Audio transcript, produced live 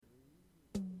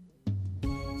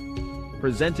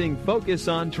presenting Focus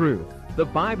on Truth, the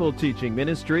Bible teaching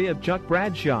ministry of Chuck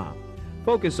Bradshaw.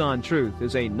 Focus on Truth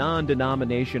is a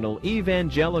non-denominational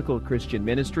evangelical Christian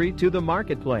ministry to the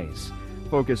marketplace.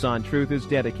 Focus on Truth is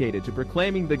dedicated to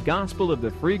proclaiming the gospel of the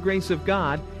free grace of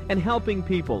God and helping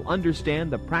people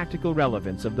understand the practical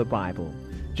relevance of the Bible.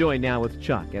 Join now with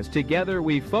Chuck as together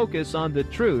we focus on the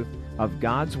truth of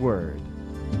God's Word.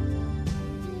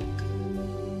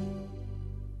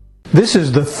 This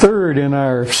is the third in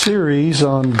our series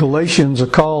on Galatians, a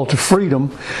call to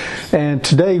freedom. And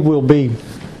today we'll be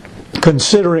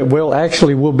considering,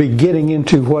 we'll be getting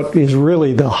into what is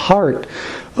really the heart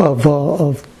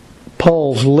of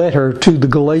Paul's letter to the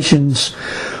Galatians.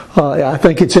 I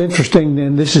think it's interesting,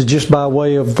 and this is just by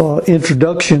way of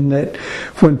introduction, that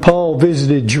when Paul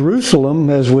visited Jerusalem,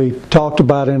 as we talked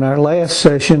about in our last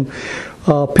session,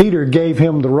 Peter gave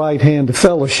him the right hand of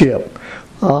fellowship.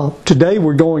 Today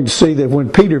we're going to see that when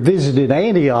Peter visited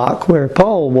Antioch, where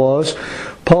Paul was,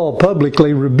 Paul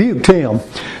publicly rebuked him.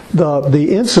 The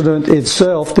incident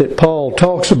itself that Paul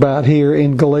talks about here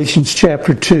in Galatians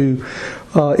chapter 2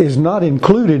 is not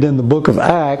included in the book of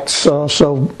Acts,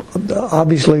 so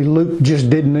obviously Luke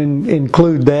just didn't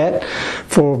include that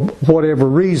for whatever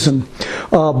reason.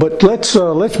 But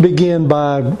let's begin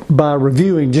by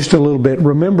reviewing just a little bit.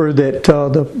 Remember that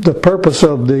the purpose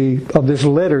of this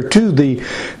letter to the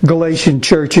Galatian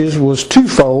churches was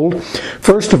twofold.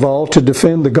 First of all, to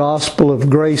defend the gospel of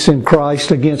grace in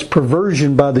Christ against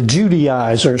perversion by the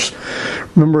Judaizers.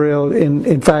 Remember,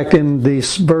 in fact, in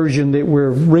this version that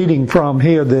we're reading from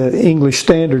here, the English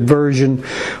Standard Version,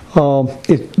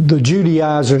 the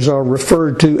Judaizers are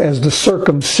referred to as the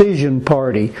circumcision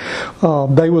party.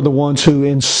 They were the ones who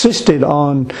insisted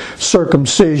on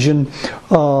circumcision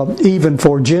even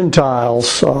for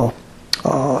Gentiles.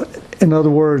 In other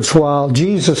words, while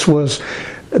Jesus was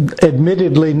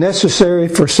admittedly necessary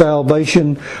for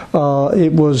salvation,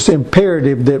 it was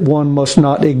imperative that one must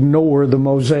not ignore the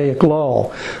Mosaic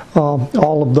law.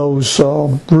 All of those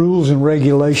rules and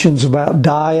regulations about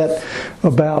diet,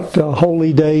 about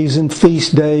holy days and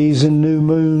feast days and new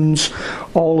moons,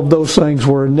 all of those things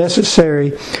were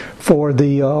necessary for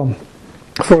the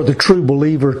true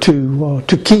believer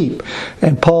to keep.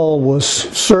 And Paul was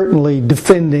certainly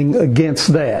defending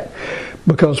against that,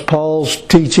 because Paul's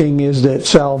teaching is that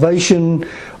salvation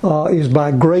is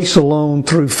by grace alone,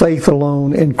 through faith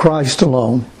alone, in Christ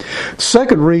alone.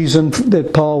 Second reason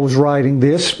that Paul was writing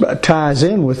this ties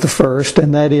in with the first,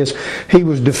 and that is he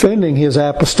was defending his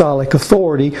apostolic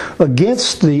authority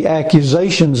against the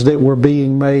accusations that were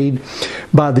being made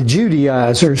by the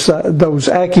Judaizers. Those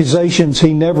accusations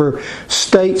he never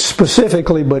states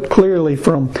specifically, but clearly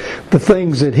from the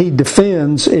things that he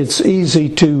defends, it's easy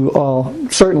to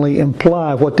certainly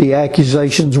imply what the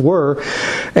accusations were.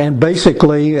 And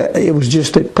basically, it was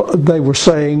just that they were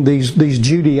saying, these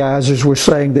Judaizers were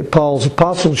saying that Paul's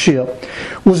apostleship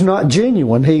was not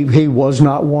genuine. He was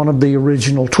not one of the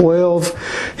original 12.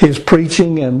 His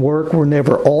preaching and work were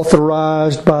never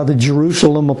authorized by the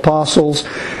Jerusalem apostles,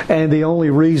 and the only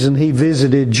reason he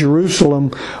visited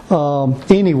Jerusalem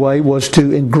anyway was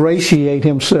to ingratiate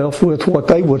himself with what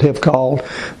they would have called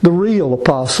the real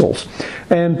apostles.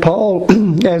 And Paul,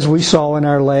 as we saw in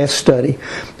our last study,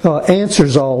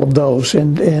 answers all of those.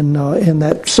 And in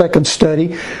that second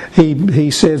study,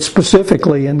 he said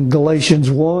specifically in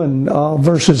Galatians 1,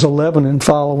 verses 11 and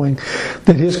following,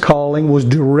 that his calling was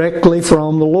directly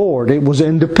from the Lord. It was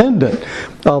independent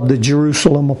of the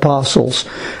Jerusalem apostles.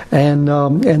 And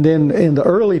then in the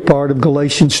early part of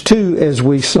Galatians 2, as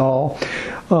we saw,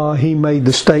 he made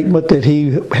the statement that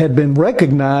he had been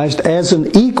recognized as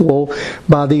an equal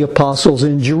by the apostles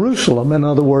in Jerusalem. In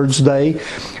other words, they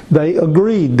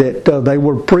agreed that they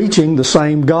were preaching the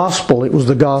same gospel. It was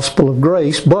the gospel of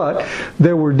grace, but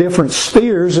there were different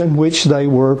spheres in which they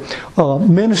were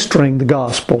ministering the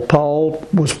gospel. Paul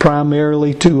was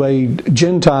primarily to a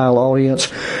Gentile audience,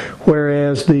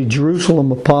 whereas the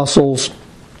Jerusalem apostles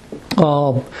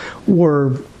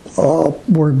were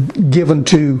given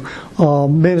to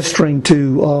ministering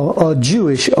to a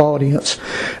Jewish audience.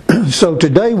 So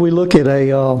today we look at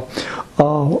a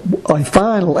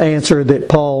final answer that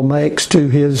Paul makes to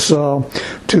his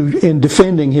in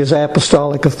defending his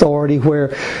apostolic authority,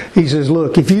 where he says,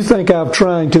 look, if you think I'm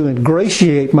trying to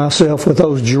ingratiate myself with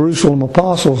those Jerusalem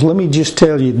apostles, let me just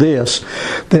tell you this,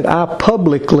 that I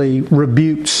publicly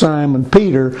rebuked Simon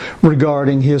Peter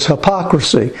regarding his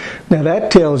hypocrisy. Now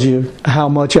that tells you how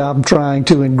much I'm trying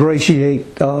to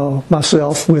ingratiate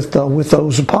myself with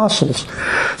those apostles.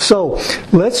 So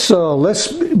let's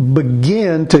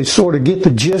begin to sort of get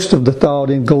the gist of the thought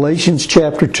in Galatians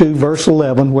chapter 2, verse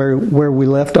 11, where we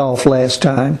left off last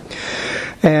time.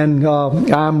 And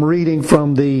I'm reading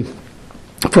from the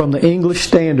English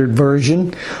Standard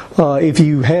Version. If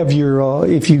you have your,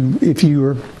 if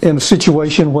you're in a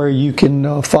situation where you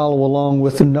can follow along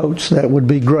with the notes, that would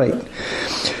be great.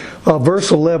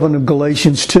 Verse 11 of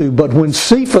Galatians 2. But when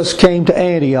Cephas came to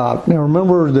Antioch, now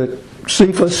remember that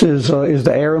Cephas is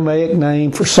the Aramaic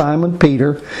name for Simon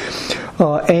Peter.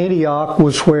 Antioch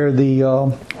was where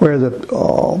the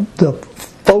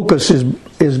focus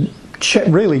is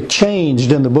really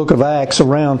changed in the book of Acts.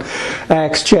 Around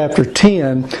Acts chapter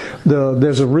 10,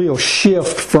 there's a real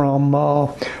shift from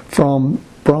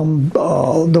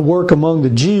the work among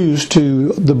the Jews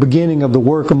to the beginning of the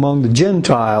work among the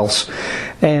Gentiles,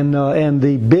 and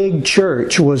the big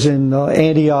church was in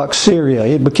Antioch, Syria.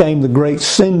 It became the great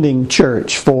sending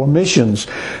church for missions.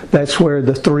 That's where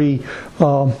the 3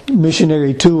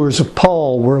 missionary tours of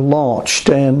Paul were launched,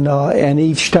 and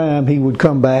each time he would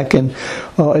come back, and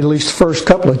at least the first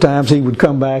couple of times he would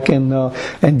come back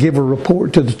and give a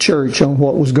report to the church on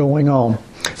what was going on.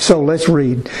 So let's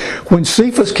read. When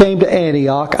Cephas came to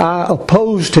Antioch, I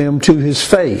opposed him to his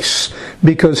face,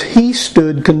 because he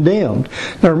stood condemned.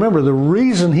 Now remember, the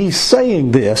reason he's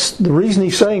saying this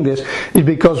is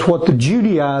because what the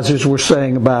Judaizers were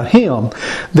saying about him,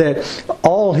 that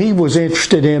all he was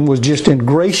interested in was just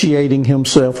ingratiating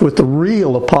himself with the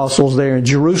real apostles there in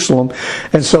Jerusalem.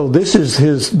 And so this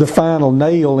is the final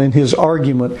nail in his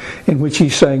argument, in which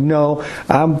he's saying, no,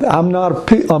 I'm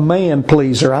not a man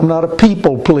pleaser. I'm not a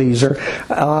people pleaser.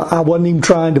 I wasn't even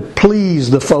trying to please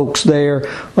the folks there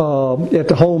at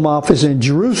the home office in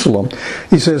Jerusalem.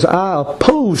 He says, I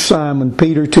opposed Simon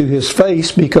Peter to his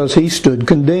face, because he stood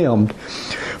condemned.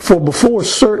 For before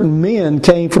certain men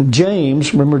came from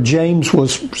James, remember James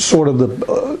was sort of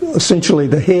essentially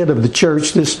the head of the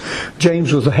church.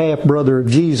 James was the half brother of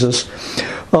Jesus.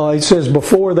 It says,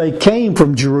 before they came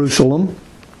from Jerusalem,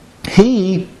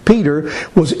 he, Peter,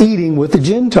 was eating with the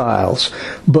Gentiles.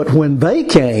 But when they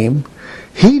came,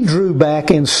 he drew back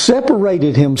and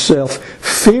separated himself,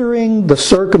 fearing the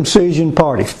circumcision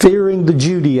party, fearing the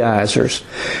Judaizers.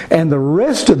 And the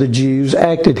rest of the Jews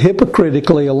acted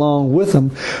hypocritically along with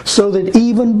them, so that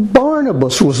even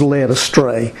Barnabas was led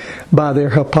astray by their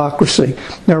hypocrisy.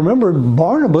 Now remember,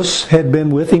 Barnabas had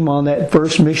been with him on that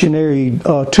first missionary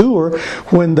tour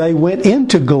when they went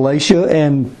into Galatia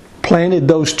and planted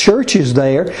those churches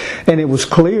there, and it was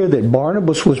clear that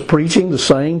Barnabas was preaching the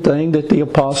same thing that the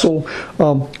apostle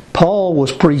Paul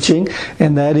was preaching,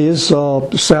 and that is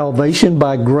salvation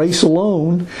by grace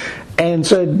alone. And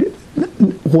said,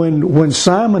 when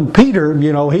Simon Peter,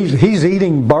 he's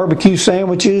eating barbecue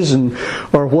sandwiches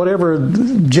or whatever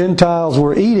Gentiles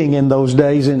were eating in those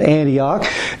days in Antioch,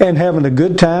 and having a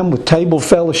good time with table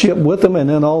fellowship with them, and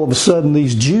then all of a sudden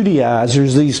these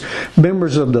Judaizers, these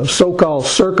members of the so-called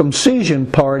circumcision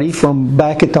party from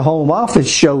back at the home office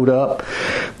showed up.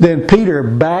 Then Peter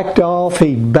backed off,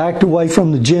 he backed away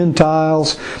from the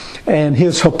Gentiles, and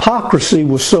his hypocrisy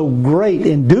was so great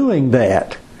in doing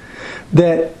that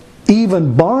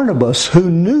even Barnabas, who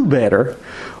knew better,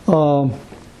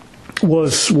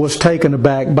 was taken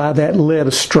aback by that, led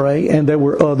astray, and there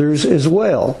were others as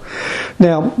well.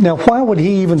 Now, why would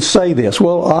he even say this?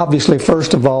 Well, obviously,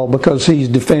 first of all, because he's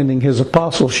defending his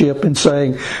apostleship and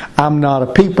saying, I'm not a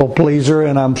people pleaser,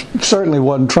 and I certainly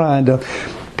wasn't trying to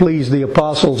please the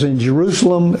apostles in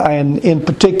Jerusalem, and in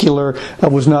particular, I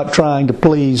was not trying to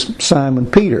please Simon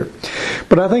Peter.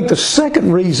 But I think the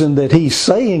second reason that he's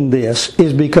saying this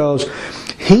is because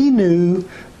he knew,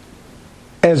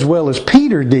 as well as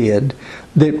Peter did,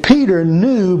 that Peter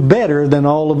knew better than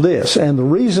all of this. And the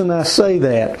reason I say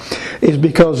that is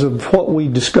because of what we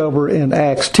discover in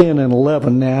Acts 10 and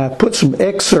 11. Now, I put some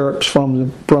excerpts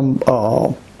from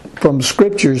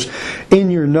scriptures in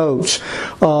your notes.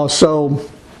 So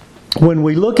when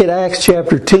we look at Acts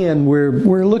chapter 10,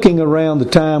 we're looking around the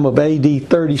time of AD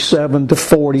 37 to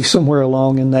 40, somewhere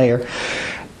along in there.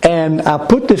 And I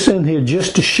put this in here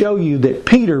just to show you that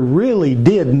Peter really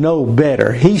did know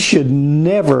better. He should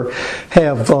never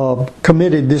have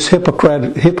committed this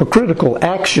hypocritical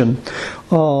action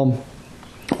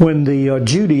when the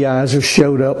Judaizers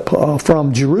showed up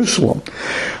from Jerusalem.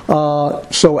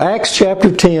 So Acts chapter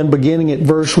 10, beginning at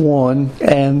verse 1,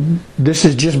 and this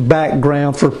is just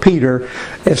background for Peter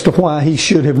as to why he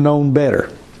should have known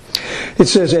better. It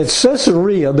says, at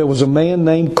Caesarea there was a man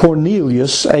named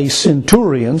Cornelius, a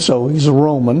centurion, so he's a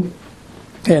Roman,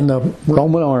 in the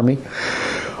Roman army,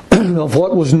 of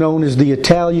what was known as the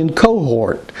Italian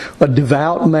cohort, a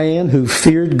devout man who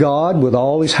feared God with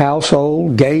all his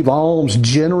household, gave alms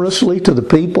generously to the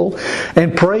people,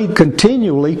 and prayed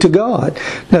continually to God.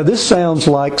 Now, this sounds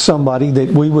like somebody that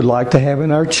we would like to have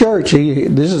in our church.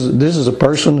 This is a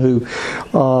person who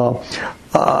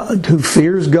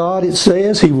fears God, it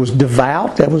says. He was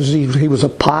devout. He was a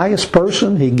pious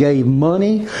person. He gave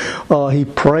money. He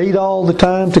prayed all the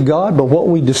time to God. But what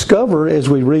we discover as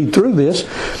we read through this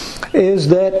is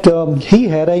that he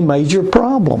had a major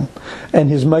problem. And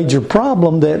his major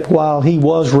problem, that while he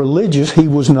was religious, he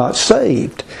was not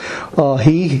saved.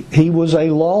 He was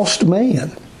a lost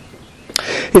man.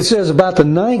 It says, about the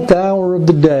 9th hour of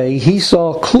the day, he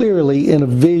saw clearly in a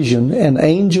vision an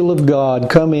angel of God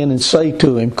come in and say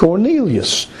to him,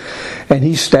 Cornelius. And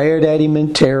he stared at him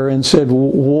in terror and said,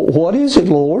 what is it,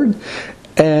 Lord?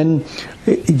 And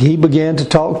he began to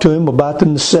talk to him about the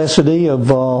necessity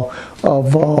of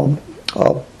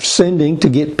sending to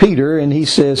get Peter, and he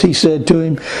said to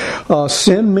him,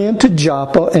 send men to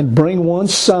Joppa and bring one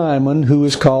Simon who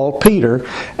is called Peter,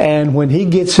 and when he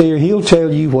gets here, he'll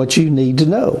tell you what you need to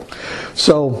know.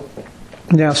 So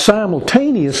now,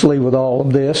 simultaneously with all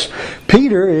of this,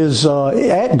 Peter is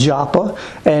at Joppa,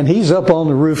 and he's up on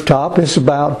the rooftop. It's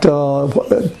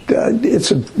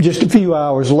just a few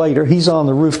hours later. He's on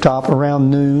the rooftop around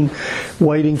noon,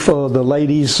 waiting for the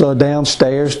ladies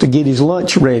downstairs to get his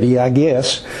lunch ready, I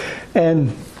guess.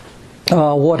 And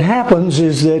what happens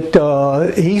is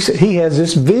that he has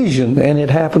this vision, and it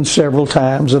happens several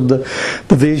times, of the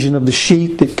vision of the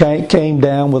sheep that came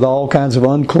down with all kinds of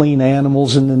unclean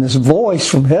animals, and then this voice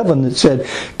from heaven that said,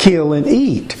 "Kill and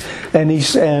eat." And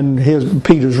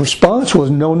Peter's response was,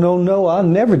 "No, I've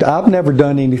never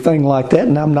done anything like that,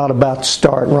 and I'm not about to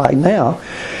start right now."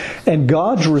 And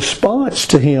God's response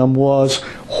to him was,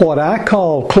 "What I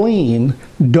call clean,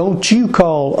 don't you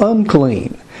call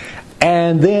unclean."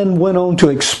 And then went on to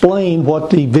explain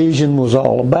what the vision was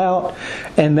all about,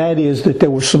 and that is that there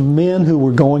were some men who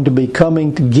were going to be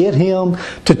coming to get him,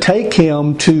 to take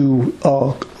him to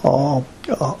a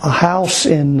house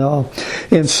in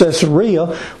Caesarea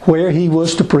where he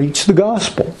was to preach the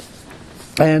gospel.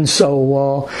 And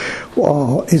so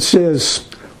it says,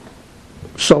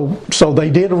 So they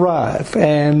did arrive,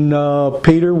 and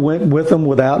Peter went with them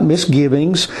without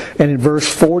misgivings. And in verse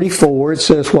 44 it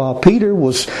says, while Peter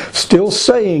was still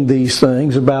saying these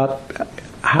things about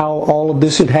how all of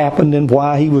this had happened and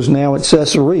why he was now at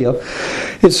Caesarea,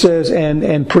 it says,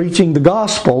 and preaching the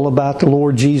gospel about the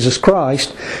Lord Jesus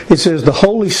Christ, it says, the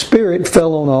Holy Spirit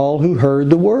fell on all who heard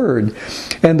the word.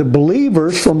 And the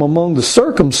believers from among the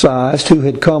circumcised who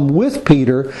had come with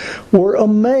Peter were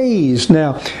amazed.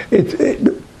 Now,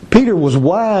 Peter was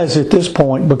wise at this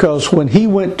point, because when he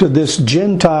went to this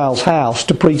Gentile's house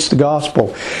to preach the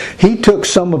gospel, he took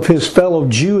some of his fellow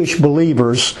Jewish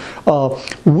believers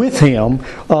with him,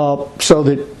 so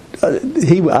that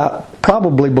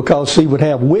probably because he would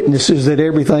have witnesses that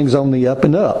everything's on the up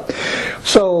and up.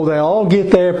 So they all get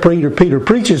there. Peter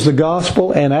preaches the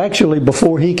gospel, and actually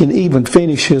before he can even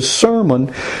finish his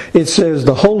sermon, it says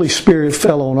the Holy Spirit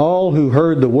fell on all who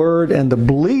heard the word, and the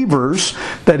believers,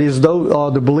 that is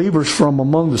the believers from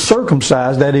among the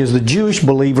circumcised, that is the Jewish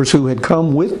believers who had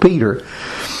come with Peter,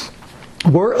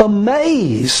 were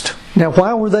amazed. Now,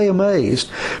 why were they amazed?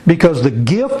 Because the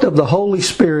gift of the Holy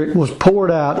Spirit was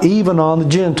poured out even on the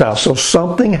Gentiles. So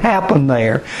something happened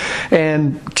there.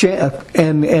 And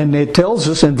it tells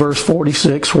us in verse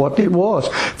 46 what it was.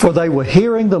 For they were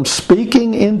hearing them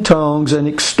speaking in tongues and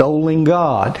extolling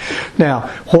God. Now,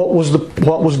 what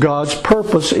was God's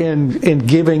purpose in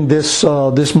giving this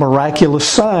miraculous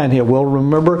sign here? Well,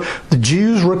 remember, the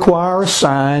Jews require a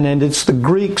sign, and it's the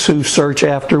Greeks who search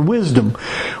after wisdom.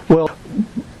 Well,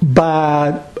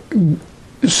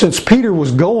 since Peter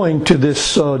was going to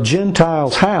this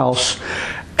Gentile's house,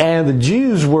 and the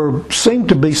Jews seemed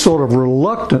to be sort of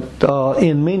reluctant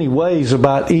in many ways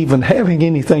about even having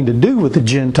anything to do with the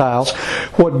Gentiles,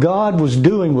 what God was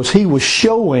doing was He was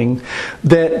showing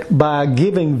that by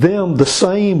giving them the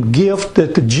same gift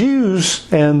that the Jews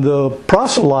and the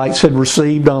proselytes had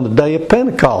received on the day of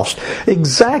Pentecost.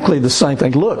 Exactly the same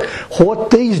thing. Look,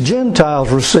 what these Gentiles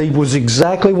received was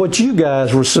exactly what you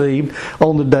guys received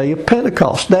on the day of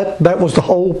Pentecost. That was the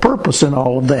whole purpose in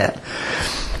all of that.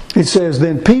 It says,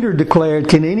 then Peter declared,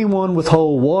 can anyone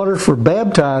withhold water for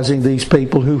baptizing these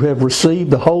people who have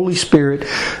received the Holy Spirit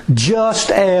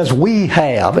just as we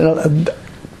have?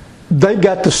 they've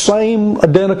got the same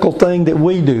identical thing that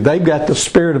we do. They've got the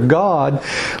Spirit of God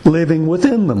living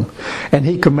within them. And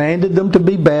He commanded them to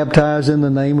be baptized in the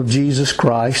name of Jesus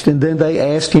Christ. And then they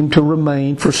asked Him to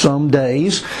remain for some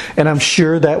days. And I'm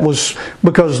sure that was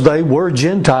because they were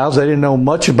Gentiles. They didn't know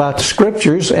much about the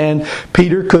Scriptures. And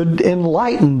Peter could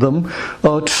enlighten them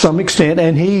to some extent.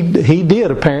 And he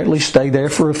did apparently stay there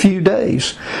for a few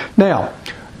days. Now,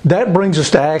 that brings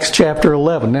us to Acts chapter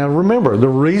 11. Now remember, the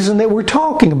reason that we're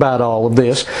talking about all of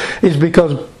this is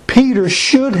because Peter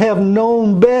should have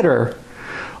known better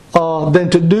than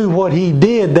to do what he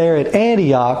did there at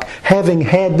Antioch, having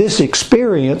had this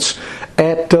experience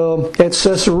at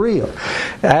Caesarea.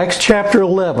 Acts chapter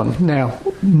 11. Now,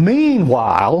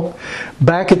 meanwhile,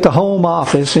 back at the home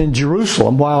office in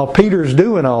Jerusalem, while Peter's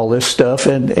doing all this stuff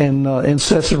in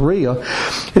Caesarea,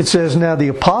 it says, "Now the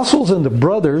apostles and the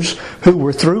brothers who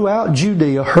were throughout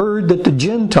Judea heard that the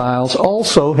Gentiles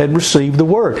also had received the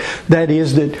word." That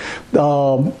is, that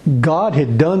God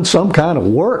had done some kind of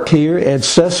work here at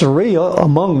Caesarea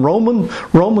among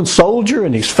Roman soldier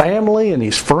and his family and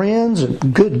his friends,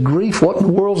 and good grief, what in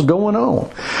the world's going on?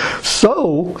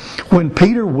 So, when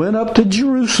Peter went up to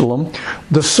Jerusalem,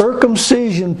 the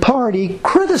circumcision party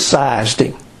criticized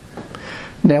him.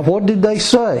 Now, what did they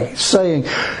say? Saying,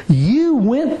 "You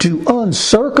went to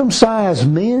uncircumcised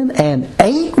men and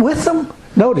ate with them?"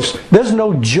 Notice, there's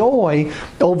no joy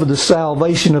over the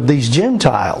salvation of these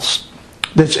Gentiles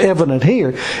that's evident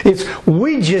here. It's,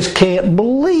 "We just can't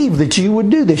believe that you would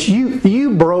do this.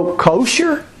 You broke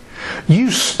kosher? You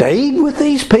stayed with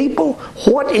these people?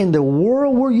 What in the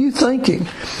world were you thinking?"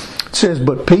 It says,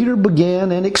 "But Peter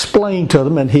began and explained to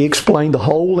them," and he explained the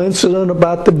whole incident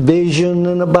about the vision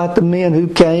and about the men who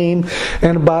came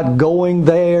and about going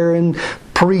there and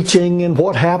preaching and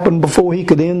what happened before he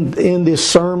could end this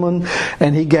sermon,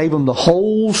 and he gave them the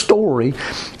whole story.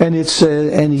 And it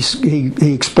said, and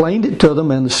he explained it to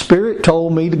them, and the Spirit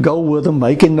told me to go with them,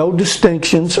 making no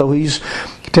distinction. So he's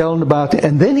telling about it,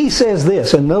 and then he says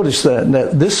this, and notice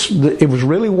that it was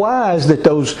really wise that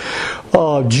those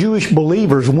Jewish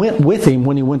believers went with him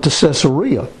when he went to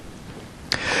Caesarea.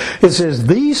 It says,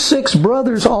 "These 6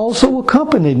 brothers also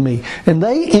accompanied me, and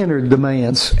they entered the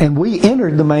man's, and we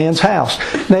entered the man's house."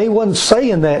 Now, he wasn't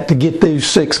saying that to get these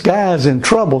 6 guys in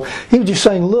trouble. He was just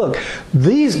saying, look,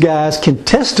 these guys can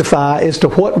testify as to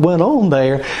what went on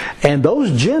there, and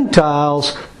those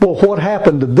Gentiles, well, what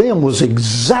happened to them was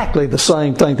exactly the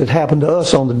same thing that happened to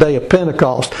us on the day of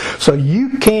Pentecost. So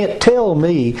you can't tell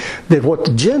me that what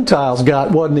the Gentiles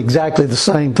got wasn't exactly the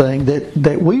same thing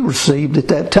that we received at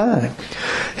that time.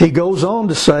 He goes on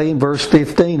to say in verse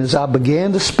 15, "As I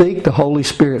began to speak, the Holy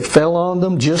Spirit fell on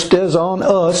them just as on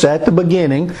us at the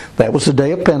beginning." That was the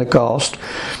day of Pentecost.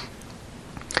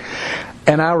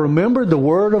 "And I remembered the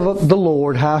word of the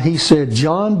Lord, how He said,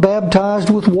 'John baptized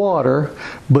with water,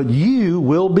 but you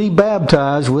will be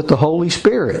baptized with the Holy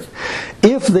Spirit.'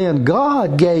 If then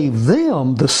God gave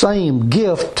them the same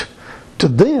gift to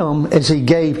them as He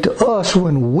gave to us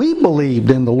when we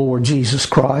believed in the Lord Jesus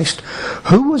Christ,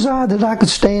 who was I that I could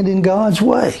stand in God's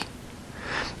way?"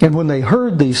 And when they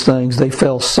heard these things, they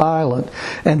fell silent,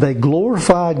 and they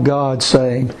glorified God,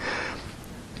 saying,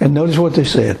 and notice what they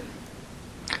said,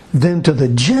 "Then to the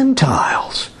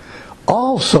Gentiles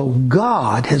also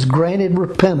God has granted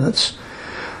repentance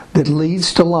that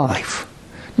leads to life."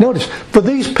 Notice, for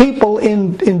these people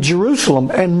in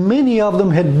Jerusalem, and many of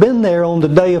them had been there on the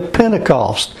day of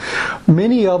Pentecost.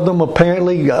 Many of them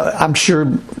apparently, I'm sure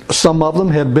some of them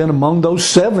had been among those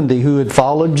 70 who had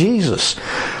followed Jesus.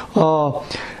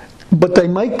 But they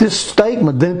make this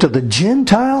statement, "Then to the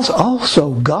Gentiles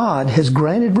also God has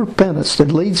granted repentance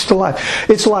that leads to life."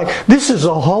 It's like, this is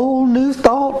a whole new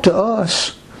thought to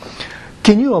us.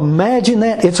 Can you imagine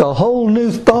that? It's a whole new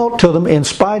thought to them, in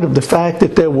spite of the fact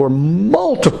that there were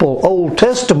multiple Old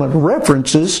Testament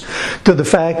references to the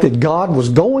fact that God was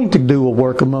going to do a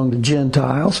work among the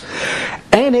Gentiles.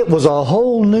 And it was a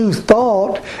whole new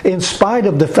thought in spite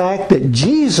of the fact that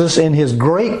Jesus, in His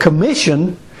Great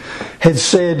Commission, had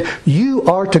said, "You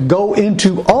are to go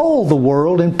into all the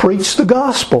world and preach the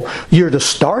gospel." You're to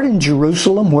start in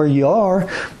Jerusalem where you are,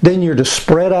 then you're to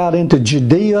spread out into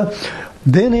Judea,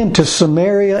 then into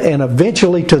Samaria, and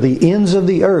eventually to the ends of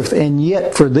the earth. And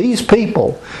yet for these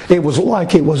people, it was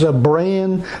like it was a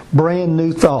brand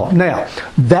new thought. Now,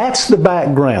 that's the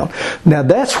background. Now,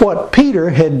 that's what Peter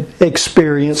had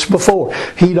experienced before.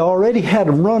 He'd already had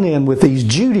a run-in with these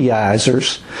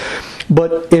Judaizers,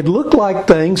 but it looked like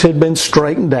things had been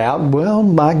straightened out. Well,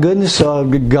 my goodness,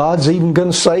 God's even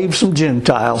going to save some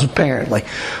Gentiles, apparently.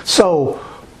 So,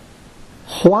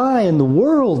 why in the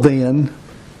world then...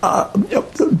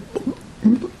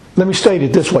 let let me state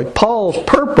it this way. Paul's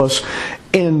purpose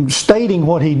in stating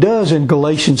what he does in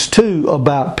Galatians 2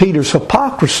 about Peter's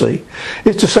hypocrisy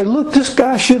is to say, look, this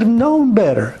guy should have known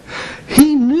better.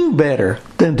 He knew better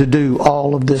than to do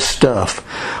all of this stuff.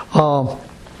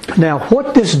 Now,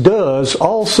 what this does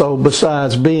also,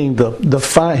 besides being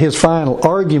his final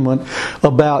argument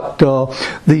about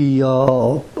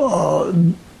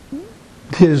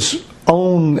his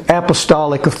own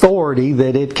apostolic authority,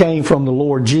 that it came from the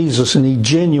Lord Jesus and he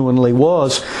genuinely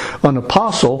was an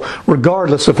apostle,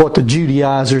 regardless of what the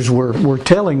Judaizers were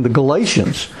telling the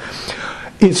Galatians.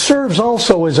 It serves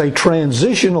also as a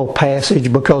transitional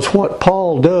passage, because what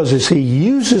Paul does is he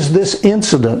uses this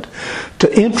incident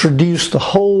to introduce the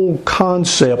whole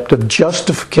concept of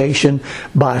justification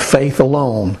by faith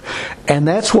alone. And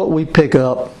that's what we pick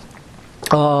up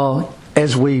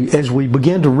as we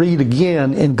begin to read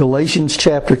again in Galatians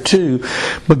chapter 2,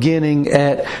 beginning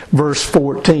at verse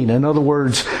 14. In other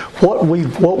words, what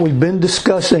we've been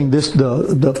discussing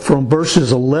from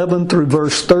verses 11 through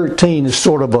verse 13 is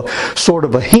sort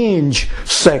of a hinge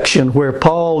section where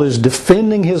Paul is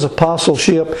defending his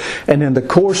apostleship, and in the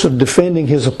course of defending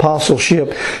his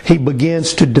apostleship, he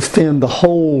begins to defend the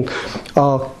whole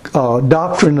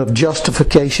doctrine of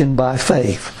justification by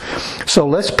faith. So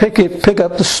let's pick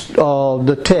up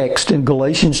the text in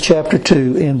Galatians chapter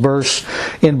 2 in verse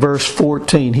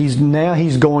 14.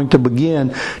 He's going to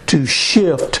begin to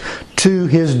shift to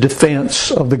his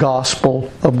defense of the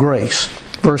gospel of grace.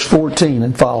 Verse 14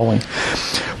 and following.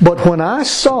 But when I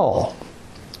saw,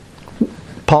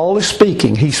 Paul is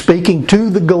speaking. He's speaking to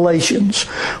the Galatians,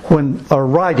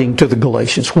 writing to the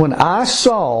Galatians. When I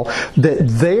saw that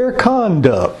their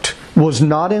conduct was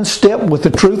not in step with the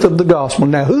truth of the gospel.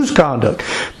 Now, whose conduct?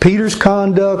 Peter's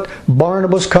conduct,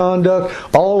 Barnabas' conduct,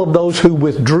 all of those who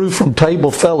withdrew from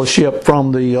table fellowship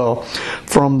from the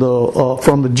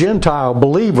Gentile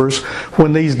believers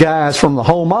when these guys from the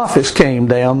home office came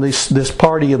down. This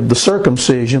party of the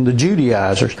circumcision, the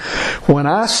Judaizers. When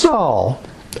I saw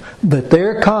that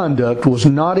their conduct was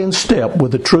not in step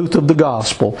with the truth of the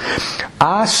gospel,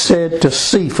 I said to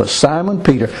Cephas, Simon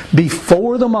Peter,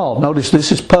 before them all. Notice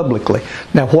this is publicly.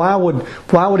 Now, why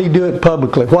would he do it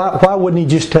publicly? Why wouldn't he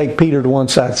just take Peter to one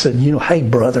side and say, hey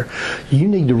brother, you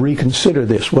need to reconsider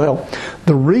this? Well,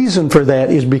 the reason for that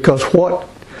is because what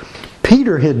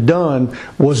Peter had done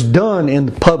was done in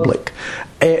the public.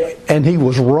 And he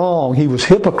was wrong. He was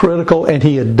hypocritical, and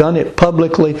he had done it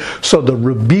publicly, so the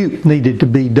rebuke needed to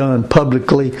be done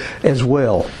publicly as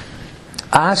well.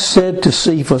 I said to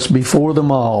Cephas before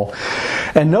them all.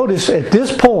 And notice at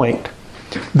this point,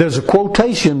 there's a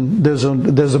quotation, there's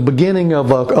a beginning of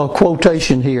a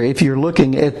quotation here, if you're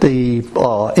looking at the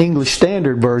English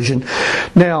Standard Version.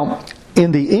 Now,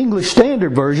 in the English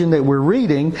Standard Version that we're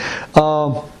reading,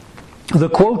 the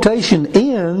quotation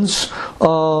ends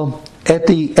at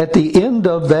the end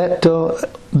of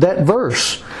that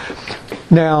verse.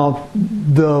 Now,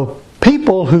 the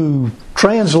people who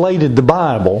translated the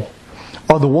Bible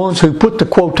are the ones who put the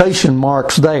quotation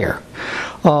marks there.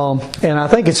 And I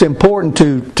think it's important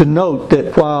to note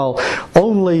that while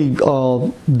only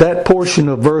that portion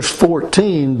of verse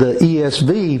 14, the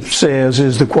ESV says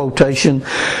is the quotation,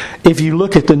 if you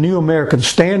look at the New American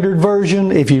Standard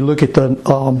Version, if you look at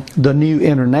the New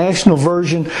International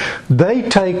Version, they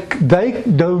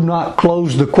do not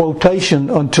close the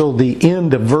quotation until the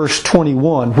end of verse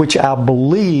 21, which I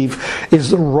believe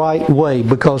is the right way,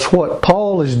 because what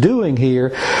Paul is doing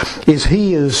here is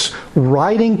he is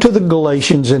writing to the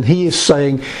Galatians, and he is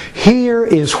saying, here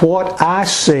is what I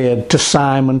said to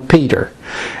Simon Peter,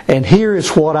 and here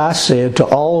is what I said to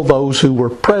all those who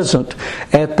were present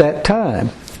at that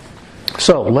time.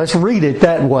 So let's read it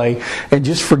that way and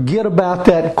just forget about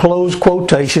that closed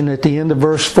quotation at the end of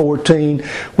verse 14.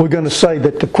 We're going to say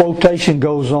that the quotation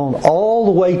goes on all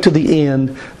the way to the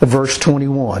end of verse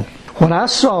 21. When I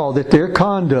saw that their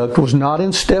conduct was not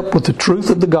in step with the truth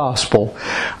of the gospel,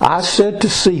 I said to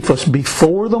Cephas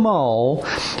before them all,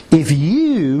 if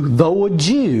you, though a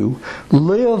Jew,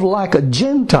 live like a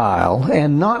Gentile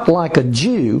and not like a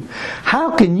Jew,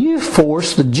 how can you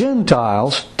force the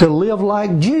Gentiles to live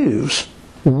like Jews?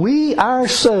 We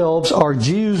ourselves are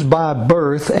Jews by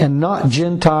birth and not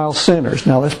Gentile sinners.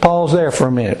 Now let's pause there for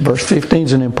a minute. Verse 15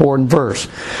 is an important verse,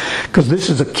 because this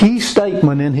is a key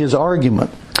statement in his argument.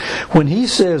 When he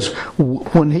uses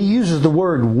the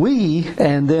word we,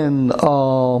 and then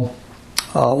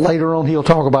later on he'll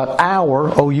talk about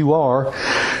our, O-U-R,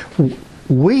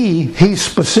 he's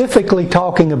specifically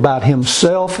talking about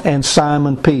himself and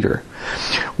Simon Peter.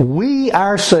 We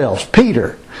ourselves,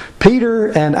 Peter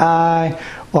and I,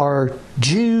 are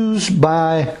Jews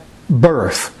by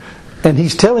birth. And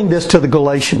he's telling this to the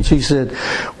Galatians. He said,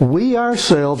 we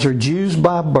ourselves are Jews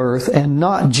by birth and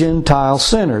not Gentile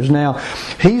sinners. Now,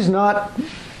 he's not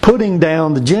putting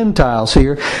down the Gentiles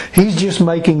here. He's just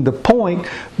making the point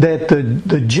that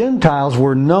the Gentiles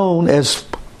were known as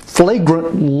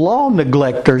flagrant law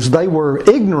neglectors. They were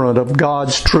ignorant of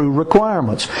God's true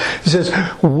requirements. He says,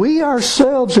 we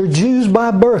ourselves are Jews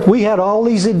by birth. We had all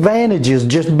these advantages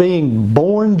just being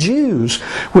born Jews.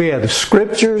 We had the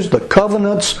scriptures, the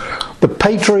covenants, the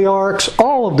patriarchs,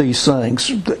 all of these things.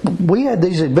 We had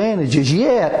these advantages,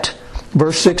 yet,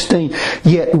 verse 16,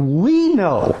 yet we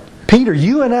know, Peter,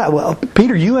 you and I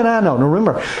know. Now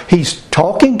remember, he's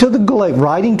talking to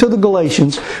writing to the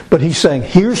Galatians, but he's saying,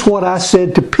 here's what I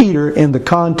said to Peter in the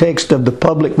context of the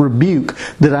public rebuke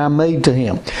that I made to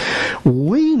him.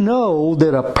 We know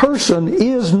that a person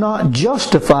is not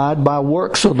justified by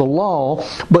works of the law,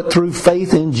 but through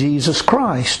faith in Jesus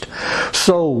Christ.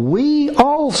 So we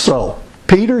also,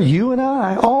 Peter, you and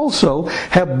I also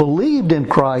have believed in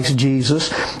Christ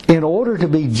Jesus in order to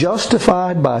be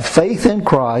justified by faith in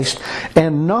Christ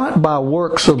and not by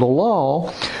works of the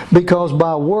law, because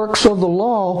by works of the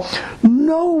law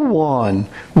no one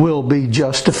will be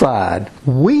justified.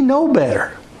 We know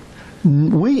better.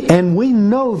 We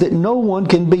know that no one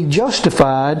can be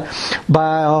justified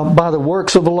by the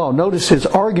works of the law. Notice his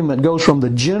argument goes from the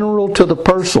general to the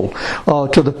personal,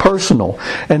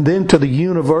 and then to the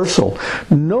universal.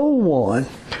 No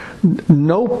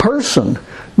person.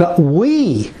 Now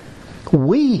we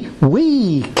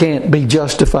can't be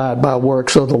justified by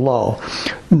works of the law.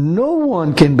 No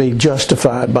one can be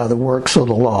justified by the works of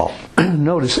the law.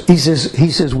 Notice, he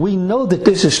says, we know that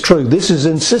this is true. This is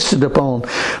insisted upon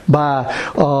by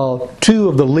two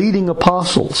of the leading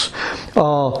apostles.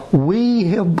 We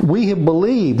have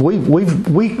believed.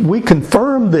 We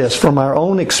confirm this from our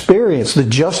own experience. The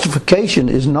justification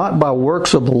is not by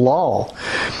works of the law,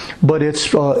 but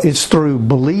it's through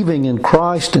believing in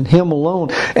Christ and Him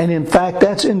alone. And in fact,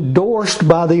 that's endorsed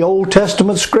by the Old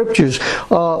Testament Scriptures.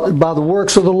 By the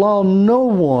works of the law, no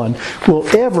one will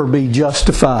ever be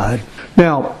justified.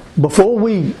 Now, before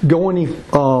we go any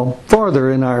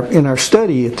farther in our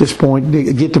study at this point,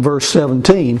 to get to verse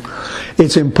 17,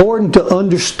 it's important to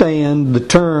understand the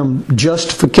term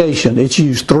justification. It's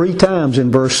used 3 times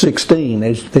in verse 16,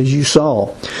 as you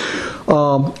saw.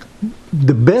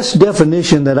 The best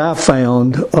definition that I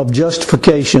found of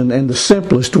justification, and the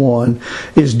simplest one,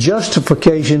 is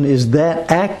justification is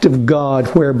that act of God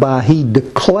whereby He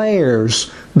declares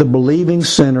the believing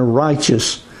sinner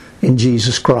righteous in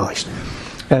Jesus Christ.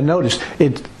 And notice,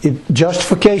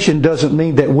 justification doesn't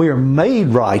mean that we're made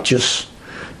righteous.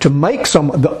 To make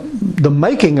the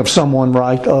making of someone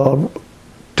right,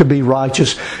 to be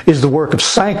righteous, is the work of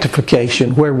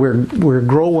sanctification, where we're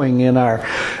growing in our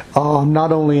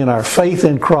not only in our faith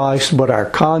in Christ, but our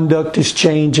conduct is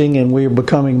changing and we are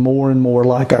becoming more and more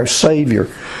like our Savior.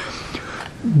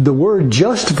 The word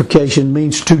justification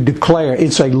means to declare.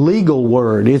 It's a legal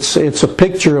word. It's a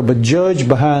picture of a judge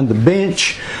behind the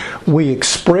bench. We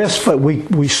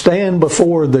stand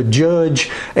before the judge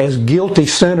as guilty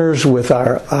sinners with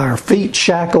our feet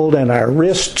shackled and our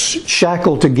wrists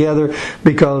shackled together,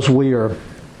 because we are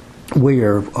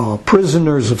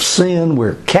prisoners of sin.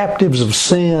 We're captives of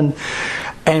sin.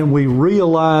 And we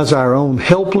realize our own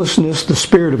helplessness. The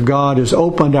Spirit of God has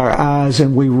opened our eyes,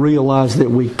 and we realize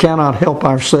that we cannot help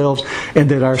ourselves and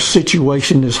that our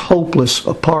situation is hopeless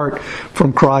apart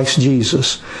from Christ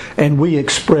Jesus. And we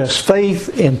express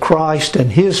faith in Christ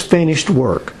and His finished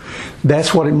work.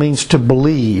 That's what it means to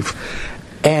believe.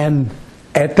 And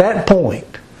at that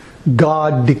point,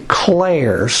 God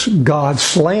declares, God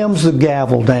slams the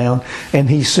gavel down,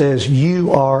 and He says,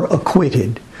 you are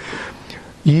acquitted.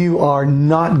 You are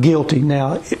not guilty.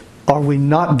 Now, are we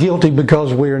not guilty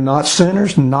because we are not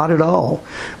sinners? Not at all.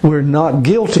 We're not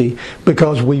guilty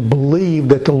because we believe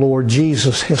that the Lord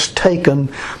Jesus has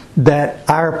taken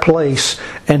our place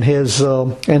and has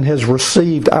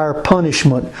received our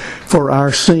punishment for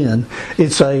our sin.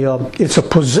 It's a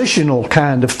positional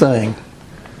kind of thing.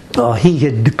 He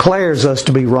declares us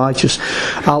to be righteous.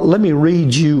 Let me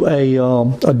read you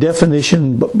a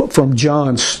definition from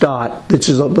John Stott, which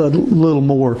is a little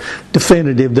more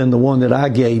definitive than the one that I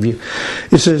gave you.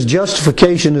 It says,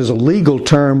 justification is a legal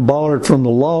term borrowed from the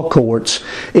law courts.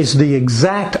 It's the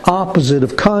exact opposite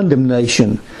of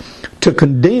condemnation. To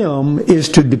condemn is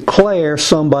to declare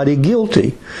somebody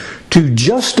guilty. To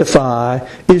justify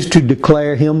is to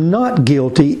declare him not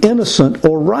guilty, innocent,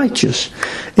 or righteous.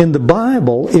 In the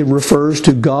Bible, it refers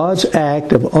to God's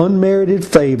act of unmerited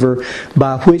favor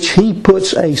by which he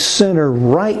puts a sinner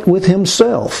right with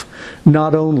himself,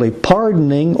 not only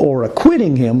pardoning or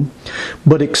acquitting him,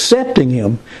 but accepting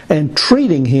him and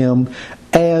treating him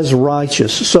as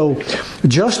righteous. So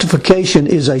justification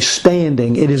is a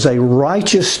standing. It is a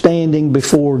righteous standing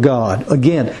before God.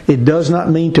 Again, it does not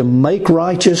mean to make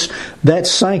righteous.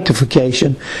 That's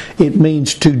sanctification. It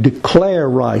means to declare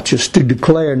righteous, to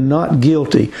declare not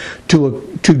guilty, to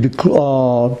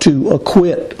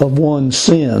acquit of one's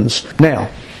sins. Now,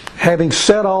 having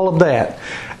said all of that,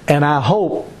 and I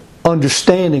hope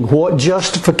understanding what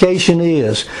justification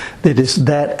is, that is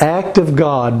that act of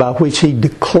God by which he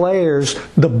declares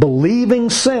the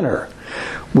believing sinner.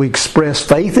 We express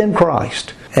faith in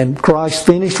Christ and Christ's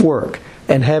finished work.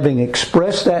 And having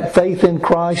expressed that faith in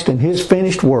Christ and his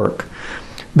finished work,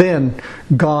 then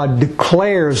God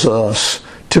declares us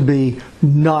to be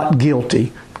not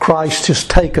guilty. Christ has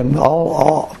taken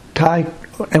all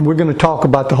and we're going to talk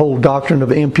about the whole doctrine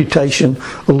of imputation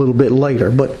a little bit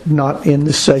later, but not in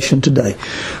this session today.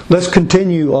 Let's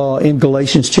continue in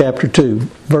Galatians chapter 2,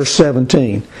 verse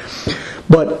 17.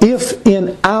 But if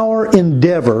in our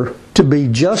endeavor to be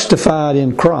justified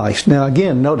in Christ. Now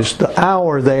again, notice the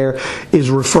our there is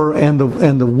and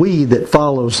the we that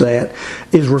follows that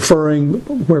is referring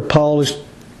where Paul is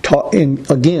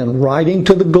again, writing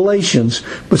to the Galatians,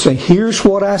 but saying, here's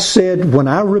what I said when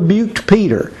I rebuked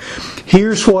Peter.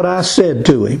 Here's what I said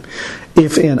to him.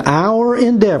 If in our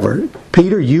endeavor,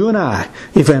 Peter, you and I,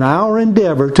 if in our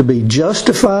endeavor to be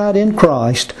justified in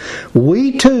Christ,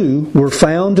 we too were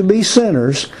found to be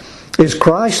sinners, is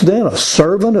Christ then a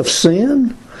servant of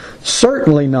sin?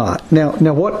 Certainly not. Now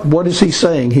what is he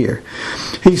saying here?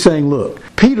 He's saying, look,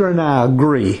 Peter and I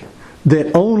agree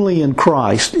that only in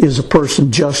Christ is a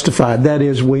person justified. That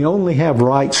is, we only have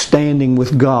right standing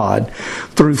with God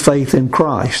through faith in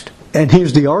Christ. And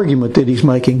here's the argument that he's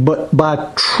making. But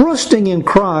by trusting in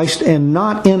Christ and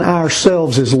not in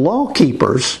ourselves as law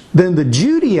keepers, then the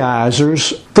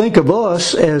Judaizers think of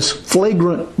us as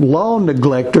flagrant law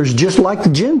neglectors, just like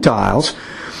the Gentiles,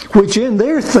 which in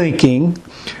their thinking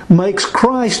makes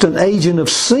Christ an agent of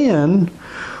sin,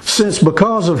 since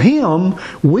because of him,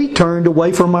 we turned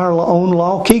away from our own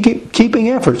law-keeping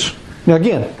efforts. Now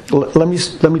again, let me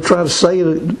try to say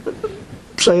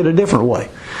it a different way,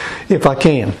 if I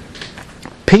can.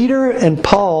 Peter and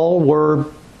Paul were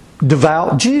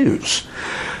devout Jews.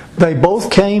 They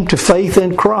both came to faith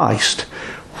in Christ,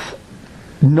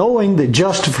 knowing that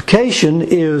justification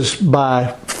is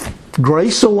by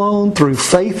grace alone, through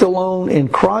faith alone, in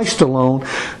Christ alone.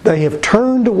 They have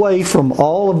turned away from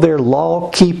all of their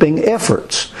law-keeping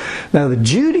efforts. Now the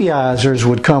Judaizers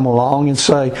would come along and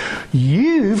say,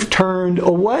 you've turned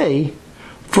away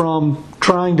from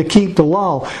trying to keep the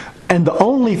law, and the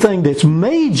only thing that's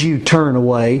made you turn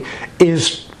away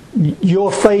is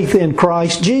your faith in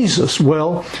Christ Jesus.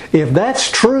 Well, if that's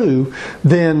true,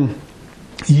 then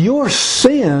your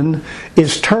sin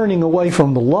is turning away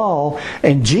from the law,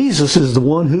 and Jesus is the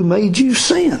one who made you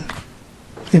sin.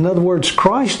 In other words,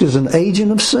 Christ is an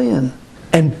agent of sin.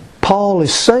 And Paul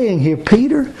is saying here,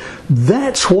 Peter,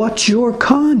 that's what your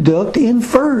conduct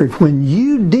inferred. When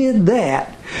you did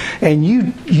that, and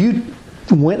you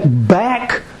went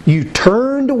back, you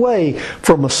turned away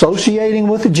from associating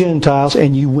with the Gentiles,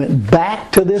 and you went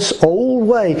back to this old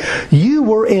way, you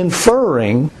were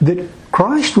inferring that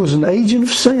Christ was an agent of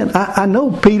sin. I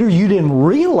know, Peter, you didn't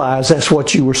realize that's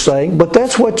what you were saying, but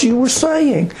that's what you were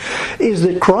saying, is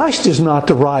that Christ is not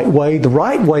the right way. The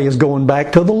right way is going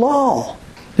back to the law.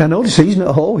 Now notice he's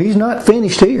not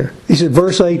finished here. He said,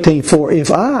 verse 18, for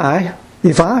if I,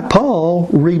 Paul,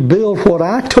 rebuild what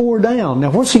I tore down.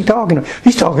 Now what's he talking about?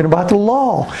 He's talking about the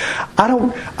law. I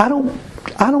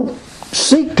don't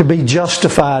seek to be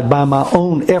justified by my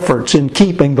own efforts in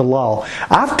keeping the law.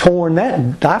 I've torn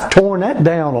that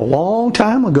down a long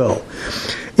time ago.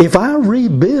 If I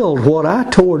rebuild what I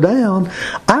tore down,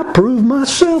 I prove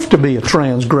myself to be a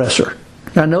transgressor.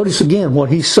 Now notice again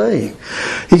what he's saying.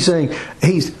 He's saying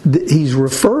he's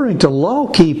referring to law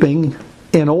keeping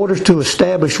in order to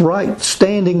establish right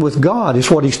standing with God, is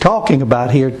what he's talking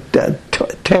about here.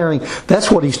 Tearing,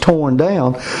 that's what he's torn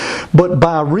down. But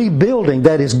by rebuilding,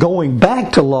 that is going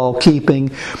back to law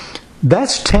keeping,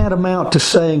 that's tantamount to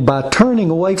saying by turning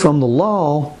away from the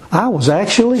law, I was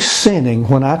actually sinning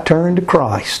when I turned to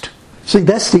Christ. See,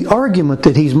 that's the argument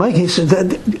that he's making. He said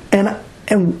that,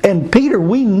 and Peter,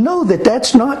 we know that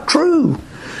that's not true.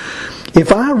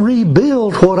 If I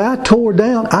rebuild what I tore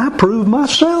down, I prove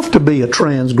myself to be a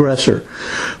transgressor.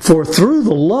 For through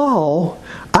the law,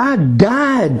 I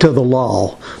died to the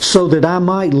law so that I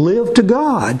might live to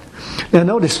God. Now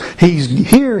notice,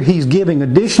 he's giving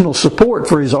additional support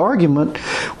for his argument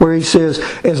where he says,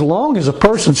 as long as a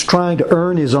person's trying to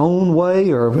earn his own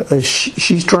way, or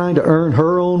she's trying to earn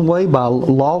her own way by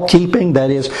law keeping, that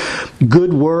is,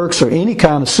 good works or any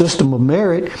kind of system of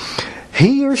merit,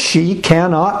 he or she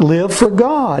cannot live for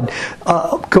God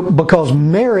because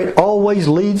merit always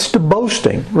leads to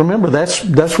boasting. Remember,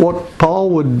 that's what Paul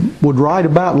would write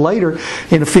about later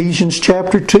in Ephesians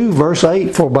chapter 2, verse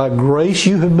 8. For by grace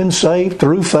you have been saved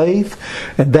through faith,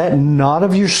 and that not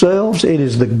of yourselves. It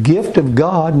is the gift of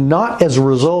God, not as a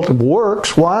result of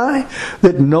works. Why?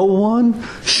 That no one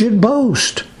should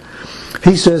boast.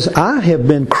 He says, I have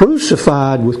been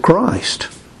crucified with Christ.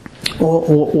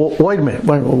 Wait a minute.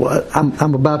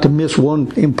 I'm about to miss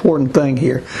one important thing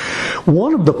here.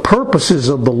 One of the purposes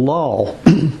of the law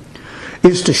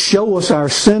is to show us our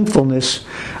sinfulness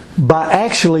by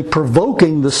actually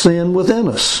provoking the sin within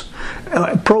us.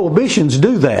 Prohibitions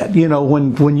do that. You know,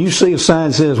 when you see a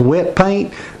sign that says wet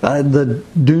paint, the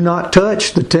do not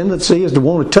touch, the tendency is to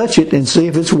want to touch it and see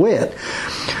if it's wet.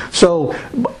 So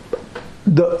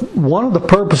one of the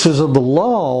purposes of the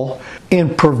law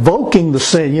in provoking the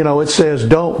sin, you know, it says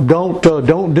don't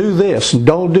do this and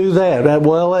don't do that.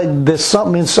 Well, there's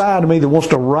something inside of me that wants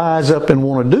to rise up and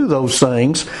want to do those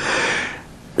things.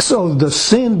 So the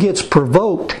sin gets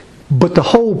provoked, but the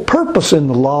whole purpose in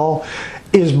the law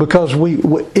is because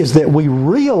that we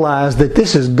realize that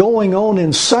this is going on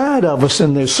inside of us,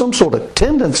 and there's some sort of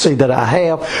tendency that I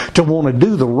have to want to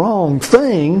do the wrong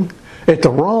thing at the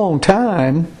wrong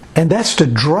time. And that's to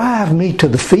drive me to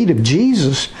the feet of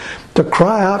Jesus to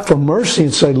cry out for mercy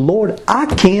and say, Lord, I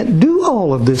can't do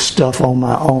all of this stuff on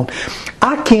my own.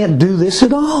 I can't do this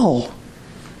at all.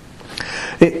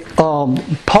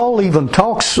 Paul even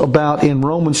talks about in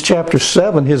Romans chapter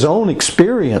 7 his own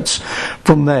experience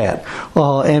from that.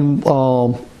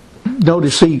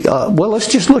 Notice let's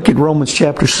just look at Romans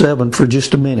chapter 7 for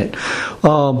just a minute.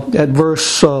 At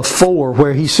verse 4,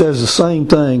 where he says the same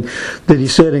thing that he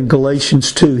said in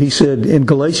Galatians 2. He said in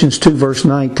Galatians 2 verse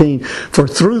 19, for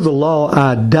through the law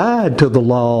I died to the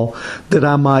law that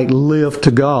I might live to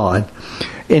God.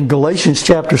 In Galatians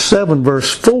chapter 7 verse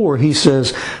 4 he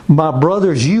says, my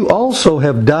brothers, you also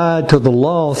have died to the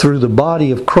law through the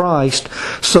body of Christ,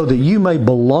 so that you may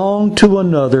belong to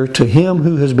another, to him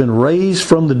who has been raised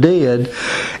from the dead,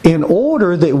 in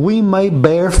order that we may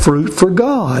bear fruit for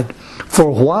God.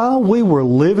 For while we were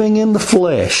living in the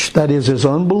flesh, that is, as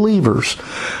unbelievers,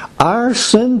 our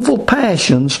sinful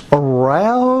passions,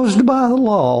 aroused by the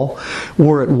law,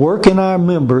 were at work in our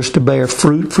members to bear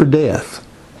fruit for death.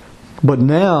 But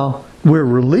now we're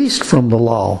released from the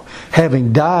law,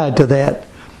 having died to that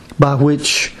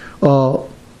which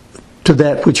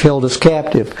held us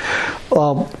captive.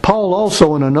 Paul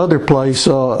also in another place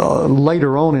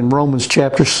later on in Romans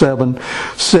chapter 7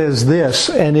 says this,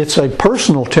 and it's a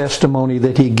personal testimony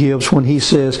that he gives when he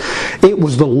says, it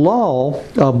was the law,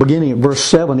 beginning at verse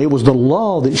 7, it was the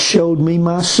law that showed me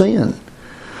my sin.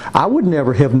 I would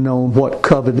never have known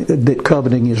that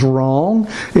coveting is wrong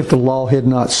if the law had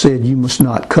not said you must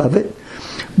not covet.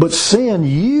 But sin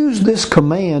used this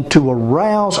command to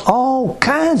arouse all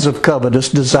kinds of covetous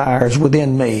desires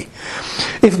within me.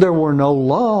 If there were no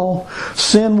law,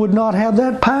 sin would not have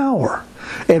that power.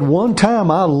 At one time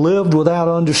I lived without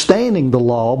understanding the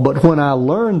law, but when I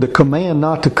learned the command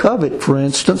not to covet, for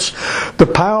instance, the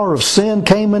power of sin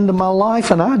came into my life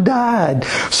and I died.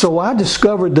 So I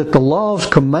discovered that the law's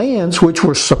commands, which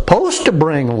were supposed to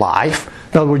bring life,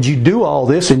 in other words, you do all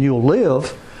this and you'll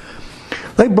live,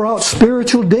 they brought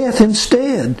spiritual death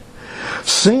instead.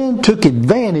 Sin took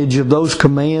advantage of those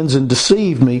commands and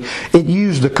deceived me. It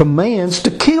used the commands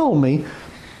to kill me.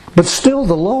 But still,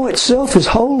 the law itself is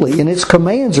holy, and its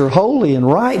commands are holy and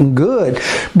right and good.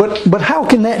 But how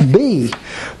can that be?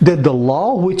 Did the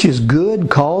law, which is good,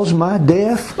 cause my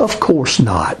death? Of course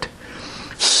not.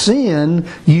 Sin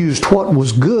used what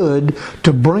was good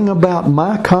to bring about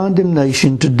my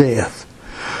condemnation to death.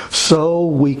 So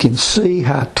we can see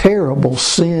how terrible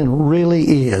sin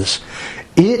really is.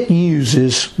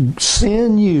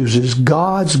 Sin uses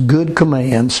God's good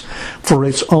commands for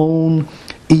its own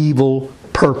evil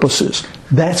purposes.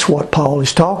 That's what Paul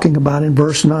is talking about in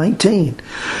verse 19.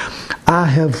 I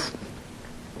have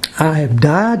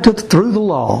died through the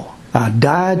law. I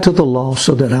died to the law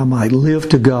so that I might live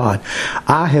to God.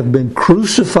 I have been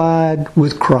crucified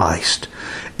with Christ.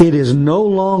 It is no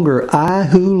longer I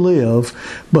who live,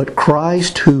 but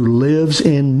Christ who lives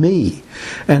in me.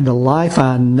 And the life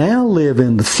I now live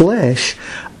in the flesh,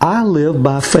 I live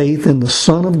by faith in the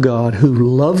Son of God who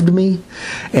loved me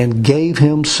and gave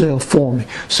himself for me.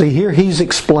 See, here he's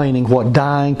explaining what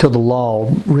dying to the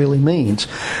law really means.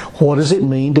 What does it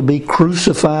mean to be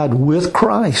crucified with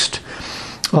Christ?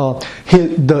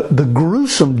 The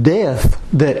gruesome death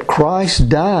that Christ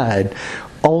died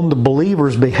on the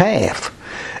believer's behalf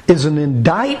is an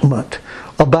indictment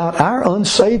about our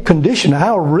unsaved condition,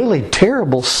 how really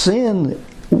terrible sin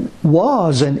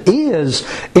was and is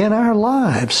in our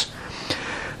lives.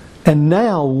 And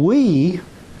now we,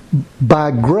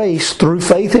 by grace through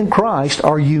faith in Christ,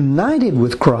 are united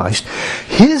with Christ.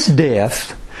 His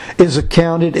death is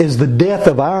accounted as the death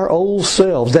of our old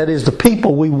selves. That is, the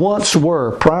people we once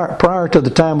were prior to the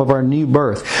time of our new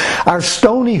birth. Our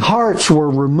stony hearts were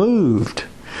removed.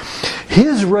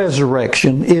 His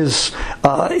resurrection is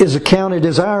accounted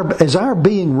as our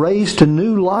being raised to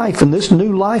new life, and this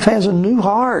new life has a new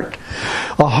heart,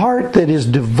 a heart that is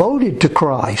devoted to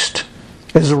Christ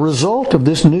as a result of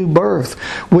this new birth.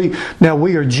 We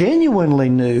are genuinely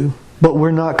new, but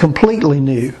we're not completely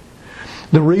new.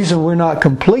 The reason we're not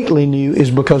completely new is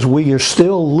because we are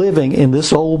still living in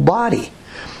this old body,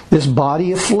 this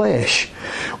body of flesh.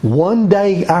 One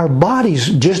day our bodies,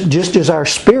 just as our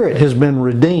spirit has been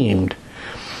redeemed,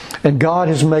 and God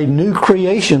has made new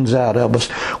creations out of us,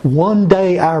 one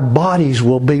day our bodies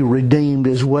will be redeemed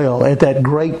as well at that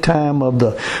great time of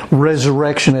the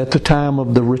resurrection, at the time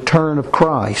of the return of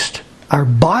Christ. Our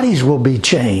bodies will be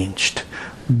changed.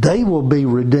 They will be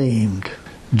redeemed,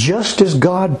 just as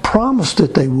God promised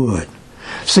that they would.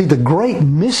 See, the great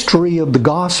mystery of the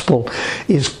gospel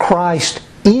is Christ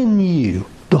in you,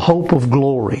 the hope of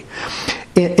glory.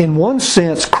 In one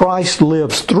sense, Christ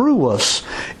lives through us.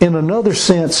 In another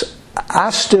sense, I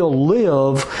still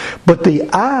live, but the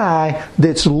I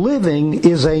that's living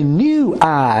is a new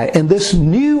I. And this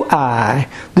new I,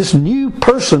 this new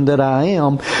person that I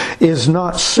am, is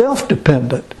not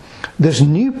self-dependent. This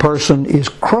new person is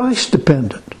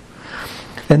Christ-dependent.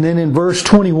 And then in verse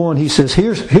 21 he says,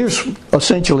 here's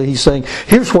essentially he's saying,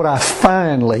 here's what I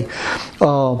finally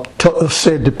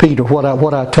said to Peter,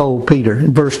 what I told Peter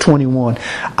in verse 21.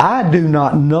 I do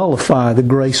not nullify the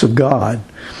grace of God.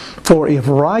 For if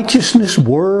righteousness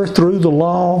were through the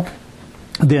law,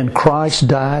 then Christ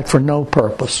died for no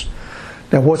purpose.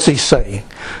 Now what's he saying?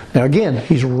 Now again,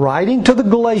 he's writing to the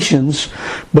Galatians,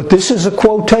 but this is a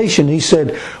quotation. He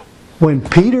said, when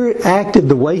Peter acted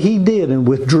the way he did and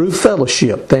withdrew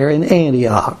fellowship there in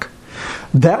Antioch,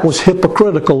 that was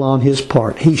hypocritical on his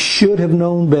part. He should have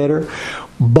known better.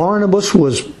 Barnabas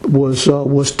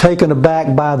was taken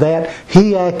aback by that.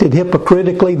 He acted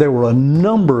hypocritically. There were a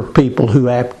number of people who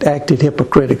acted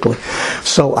hypocritically.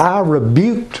 So I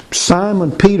rebuked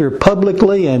Simon Peter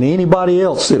publicly and anybody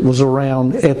else that was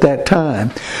around at that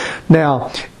time.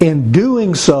 Now, in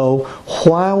doing so,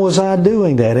 why was I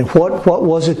doing that? And what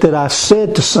was it that I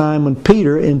said to Simon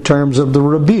Peter in terms of the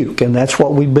rebuke? And that's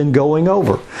what we've been going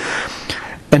over.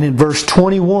 And in verse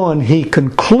 21, he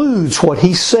concludes what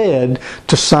he said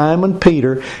to Simon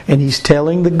Peter, and he's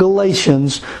telling the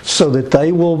Galatians so that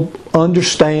they will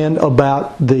understand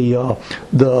about the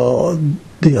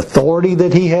authority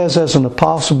that he has as an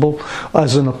apostle,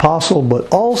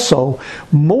 but also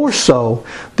more so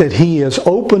that he is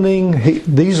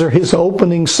these are his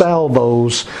opening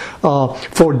salvos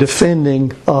for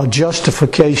defending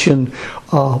justification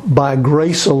by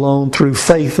grace alone, through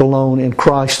faith alone, in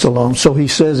Christ alone. So he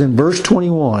says in verse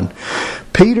 21,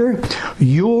 Peter,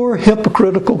 your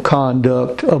hypocritical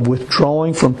conduct of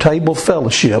withdrawing from table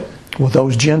fellowship with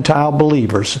those Gentile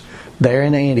believers there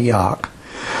in Antioch,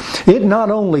 it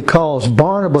not only caused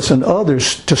Barnabas and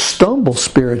others to stumble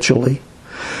spiritually,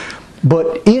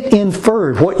 but it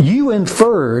inferred, what you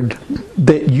inferred,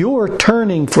 that your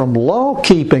turning from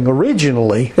law-keeping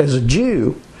originally as a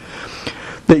Jew,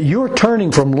 that your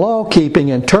turning from law-keeping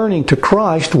and turning to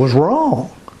Christ was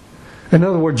wrong. In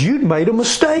other words, you'd made a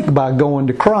mistake by going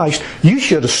to Christ. You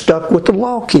should have stuck with the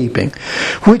law-keeping,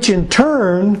 which in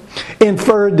turn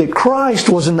inferred that Christ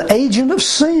was an agent of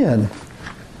sin.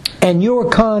 And your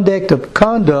conduct of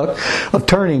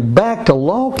turning back to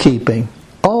law-keeping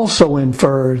also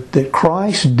inferred that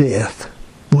Christ's death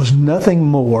was nothing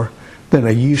more than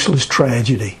a useless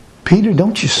tragedy. Peter,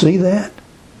 don't you see that?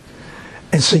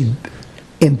 And see,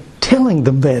 in telling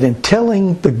them that, in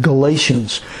telling the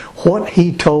Galatians what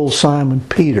he told Simon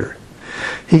Peter,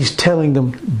 he's telling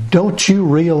them, don't you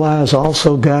realize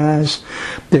also, guys,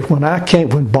 that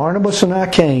when Barnabas and I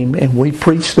came and we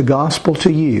preached the gospel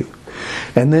to you,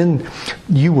 And then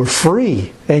you were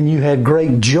free and you had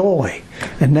great joy.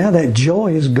 And now that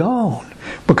joy is gone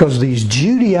because these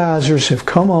Judaizers have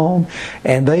come on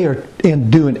and they are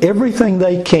doing everything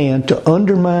they can to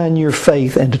undermine your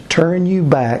faith and to turn you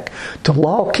back to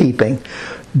law keeping.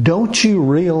 Don't you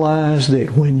realize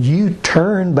that when you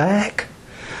turn back,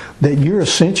 that you're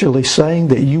essentially saying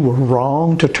that you were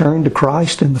wrong to turn to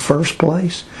Christ in the first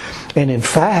place? And in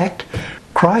fact,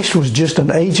 Christ was just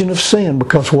an agent of sin,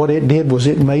 because what it did was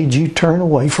it made you turn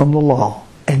away from the law.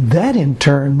 And that in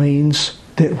turn means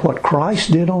that what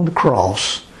Christ did on the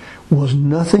cross was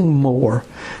nothing more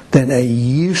than a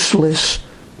useless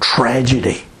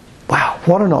tragedy. Wow,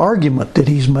 what an argument that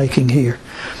he's making here.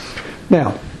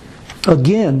 Now,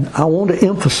 again, I want to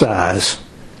emphasize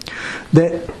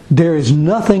that there is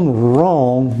nothing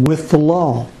wrong with the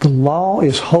law. The law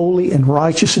is holy and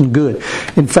righteous and good.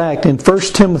 In fact, in 1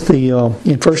 Timothy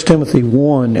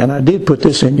 1, and I did put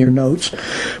this in your notes,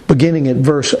 beginning at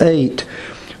verse 8,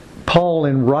 Paul,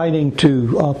 in writing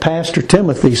to Pastor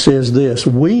Timothy, says this: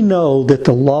 "We know that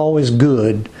the law is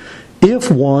good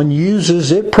if one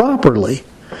uses it properly.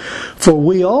 For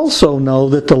we also know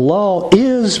that the law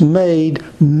is made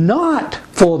not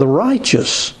for the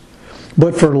righteous,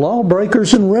 but for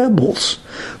lawbreakers and rebels,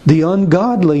 the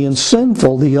ungodly and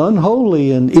sinful, the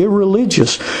unholy and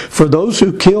irreligious, for those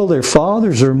who kill their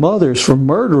fathers or mothers, for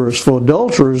murderers, for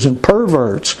adulterers and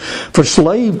perverts, for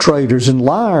slave traders and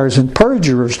liars and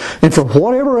perjurers, and for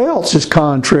whatever else is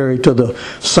contrary to the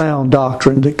sound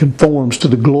doctrine that conforms to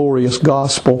the glorious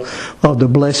gospel of the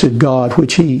blessed God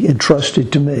which He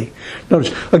entrusted to me."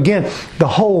 Notice, again, the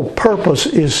whole purpose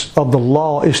of the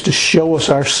law is to show us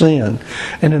our sin.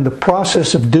 And in the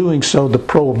process of doing so, the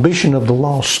prohibition of the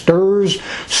law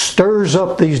stirs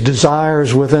up these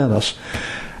desires within us.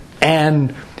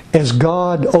 And as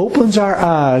God opens our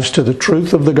eyes to the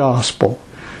truth of the gospel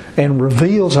and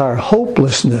reveals our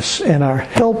hopelessness and our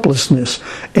helplessness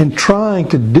in trying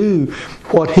to do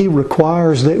what He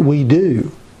requires that we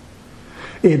do,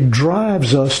 it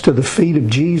drives us to the feet of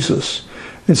Jesus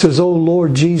and says, "Oh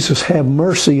Lord Jesus, have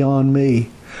mercy on me.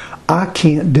 I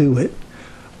can't do it.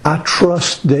 I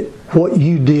trust that what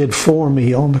you did for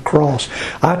me on the cross.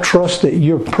 I trust that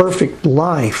your perfect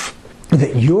life,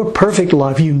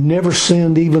 you never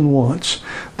sinned even once,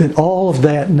 that all of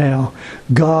that now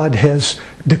God has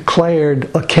declared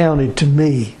accounted to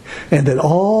me, and that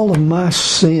all of my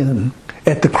sin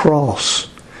at the cross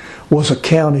was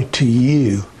accounted to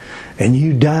you, and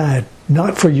you died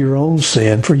not for your own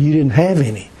sin, for you didn't have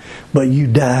any, but you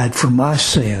died for my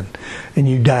sin, and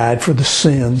you died for the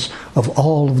sins of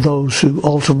all of those who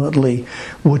ultimately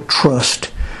would trust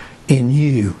in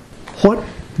you." What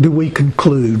do we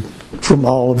conclude from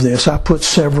all of this? I put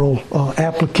several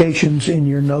applications in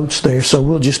your notes there, so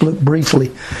we'll just look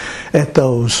briefly at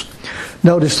those.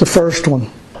 Notice the first one.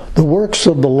 The works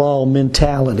of the law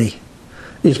mentality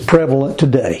is prevalent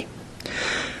today,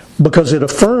 because it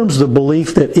affirms the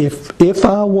belief that if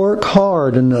I work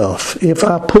hard enough, if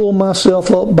I pull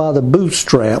myself up by the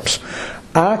bootstraps,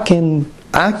 I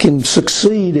can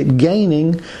succeed at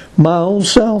gaining my own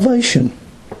salvation.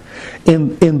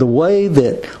 In the way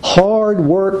that hard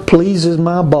work pleases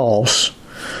my boss,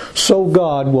 so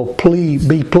God will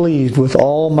be pleased with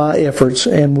all my efforts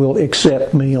and will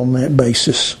accept me on that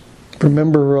basis.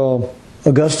 Remember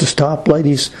Augustus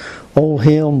Toplady's old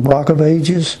hymn, Rock of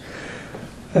Ages?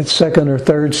 That second or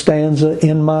third stanza: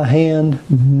 "In my hand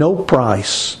no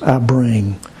price I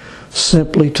bring,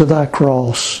 simply to thy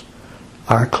cross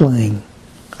I cling.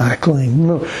 I cling."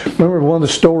 Remember one of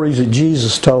the stories that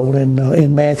Jesus told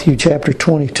in Matthew chapter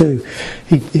 22.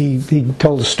 He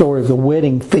told the story of the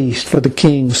wedding feast for the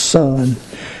king's son,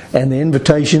 and the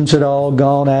invitations had all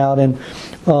gone out, and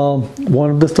one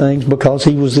of the things, because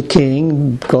he was the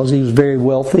king, because he was very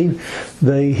wealthy,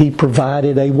 he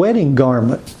provided a wedding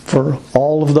garment for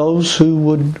all of those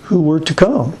who were to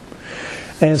come.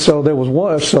 And so there was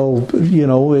one. So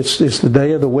it's the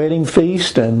day of the wedding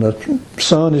feast, and the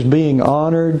son is being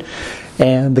honored,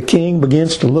 and the king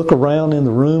begins to look around in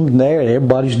the room there, and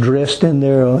everybody's dressed in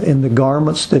the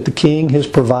garments that the king has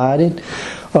provided,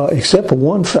 except for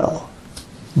one fellow.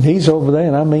 And he's over there,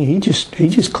 and I mean, he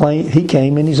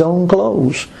came in his own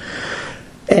clothes.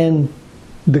 And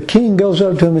the king goes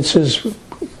up to him and says,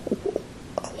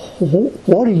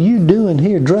 "What are you doing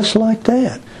here dressed like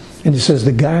that?" And he says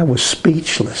the guy was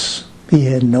speechless. He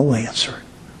had no answer.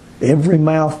 Every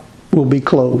mouth will be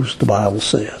closed, the Bible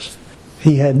says.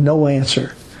 He had no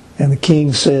answer. And the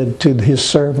king said to his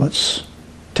servants,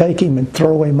 "Take him and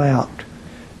throw him out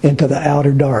into the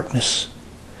outer darkness."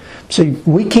 See,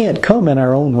 we can't come in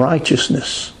our own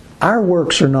righteousness. Our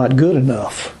works are not good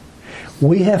enough.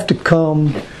 We have to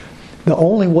come, the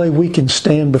only way we can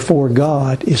stand before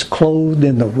God is clothed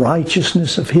in the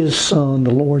righteousness of His Son,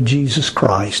 the Lord Jesus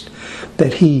Christ,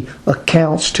 that He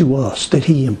accounts to us, that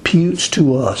He imputes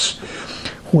to us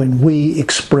when we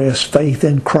express faith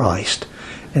in Christ.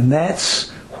 And that's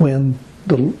when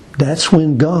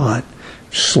God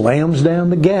slams down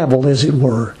the gavel, as it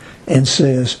were, and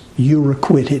says, "You are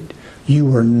acquitted.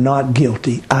 You are not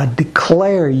guilty. I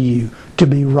declare you to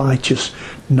be righteous,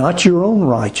 not your own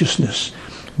righteousness,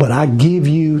 but I give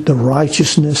you the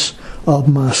righteousness of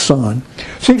my Son."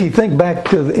 See, if you think back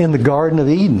to in the Garden of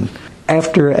Eden,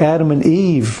 after Adam and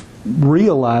Eve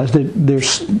realized that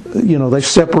they're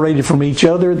separated from each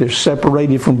other, they're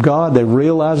separated from God, they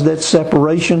realized that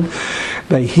separation,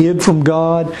 they hid from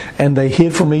God and they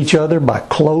hid from each other by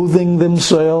clothing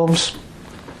themselves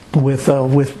with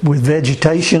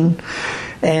vegetation,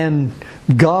 and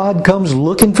God comes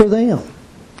looking for them.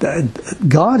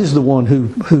 God is the one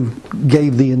who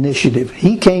gave the initiative.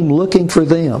 He came looking for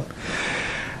them.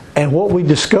 And what we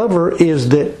discover is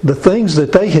that the things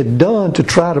that they had done to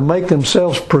try to make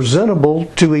themselves presentable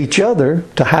to each other,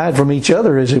 to hide from each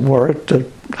other, as it were, to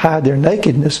hide their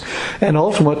nakedness, and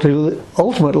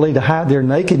ultimately to hide their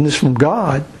nakedness from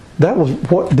God, that was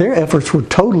what their efforts were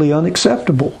totally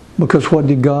unacceptable. Because what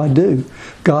did God do?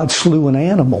 God slew an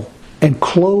animal and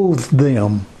clothed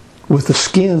them with the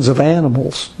skins of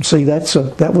animals. See,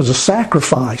 that was a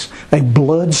sacrifice, a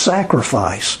blood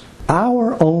sacrifice.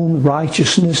 Our own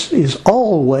righteousness is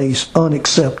always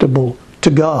unacceptable to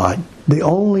God. The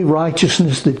only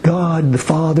righteousness that God the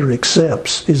Father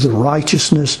accepts is the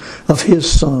righteousness of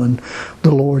His Son,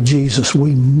 the Lord Jesus.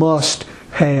 We must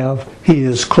have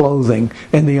His clothing,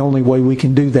 and the only way we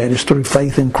can do that is through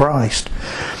faith in Christ.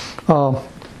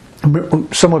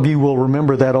 Some of you will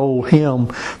remember that old hymn,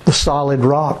 "The Solid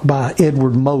Rock" by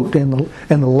Edward Mote, and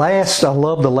I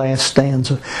love the last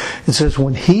stanza. It says,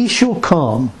 "When He shall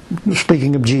come,"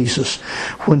 speaking of Jesus,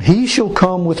 "when He shall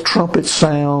come with trumpet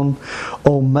sound,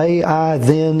 oh may I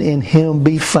then in Him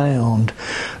be found,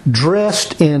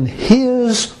 dressed in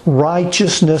His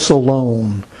righteousness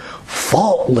alone,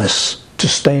 faultless to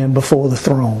stand before the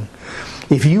throne."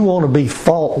 If you want to be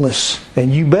faultless,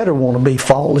 and you better want to be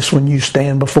faultless when you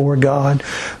stand before God,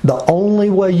 the only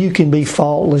way you can be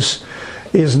faultless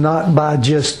is not by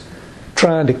just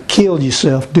trying to kill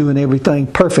yourself doing everything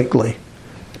perfectly,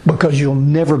 because you'll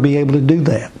never be able to do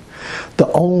that.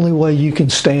 The only way you can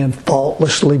stand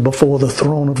faultlessly before the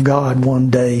throne of God one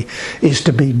day is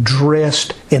to be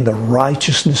dressed in the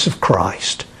righteousness of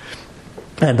Christ.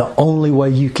 And the only way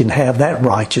you can have that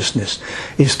righteousness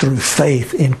is through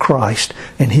faith in Christ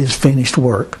and His finished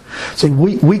work. See,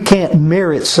 we can't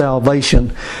merit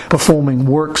salvation performing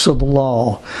works of the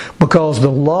law, because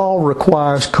the law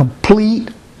requires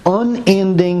complete,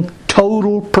 unending,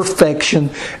 total perfection,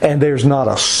 and there's not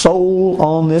a soul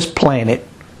on this planet,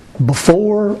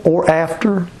 before or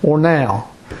after or now,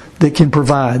 that can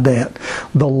provide that.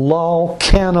 The law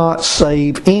cannot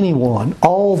save anyone.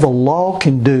 All the law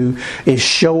can do is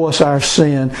show us our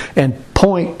sin and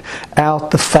point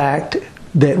out the fact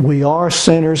that we are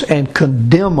sinners and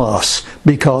condemn us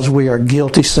because we are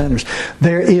guilty sinners.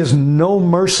 There is no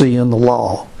mercy in the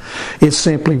law. It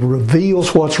simply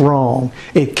reveals what's wrong.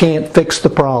 It can't fix the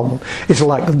problem. It's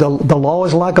like the law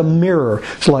is like a mirror.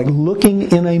 It's like looking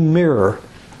in a mirror.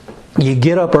 You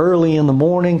get up early in the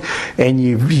morning and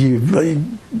you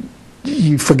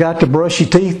forgot to brush your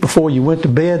teeth before you went to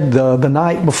bed the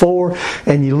night before,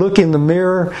 and you look in the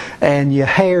mirror and your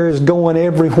hair is going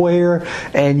everywhere,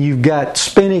 and you've got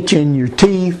spinach in your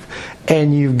teeth,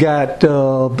 and you've got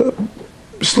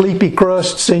sleepy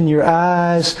crusts in your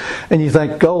eyes, and you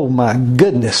think, "Oh my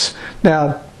goodness."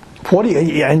 Now,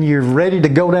 and you're ready to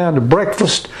go down to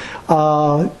breakfast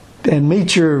and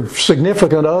meet your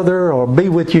significant other or be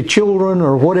with your children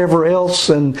or whatever else,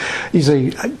 and you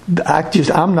say,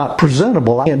 I'm not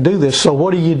presentable, I can't do this. So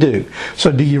what do?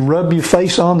 So do you rub your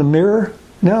face on the mirror?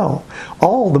 No.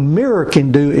 All the mirror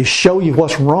can do is show you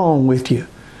what's wrong with you.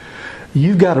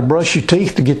 You've got to brush your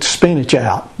teeth to get the spinach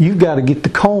out. You've got to get the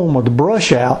comb or the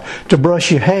brush out to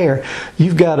brush your hair.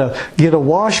 You've got to get a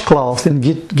washcloth and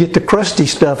get the crusty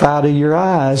stuff out of your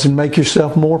eyes and make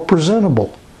yourself more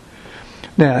presentable.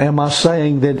 Now, am I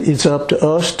saying that it's up to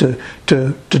us to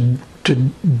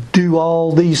do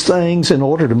all these things in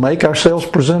order to make ourselves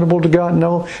presentable to God?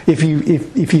 No. If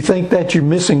you think that, you're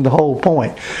missing the whole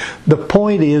point. The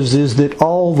point is that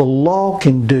all the law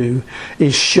can do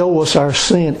is show us our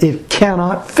sin. It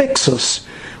cannot fix us.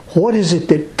 What is it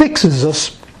that fixes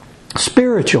us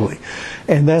spiritually?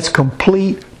 And that's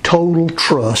complete, total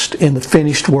trust in the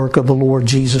finished work of the Lord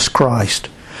Jesus Christ.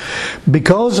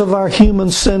 Because of our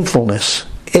human sinfulness,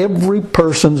 every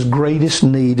person's greatest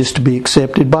need is to be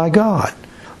accepted by God.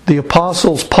 The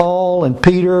apostles Paul and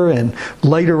Peter and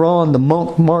later on the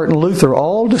monk Martin Luther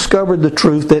all discovered the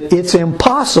truth that it's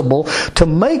impossible to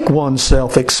make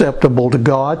oneself acceptable to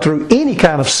God through any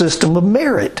kind of system of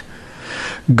merit.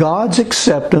 God's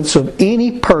acceptance of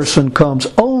any person comes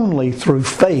only through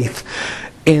faith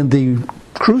in the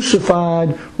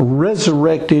crucified,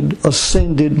 resurrected,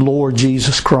 ascended Lord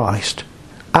Jesus Christ.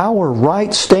 Our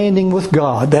right standing with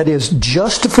God, that is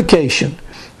justification,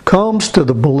 comes to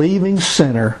the believing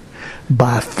sinner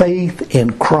by faith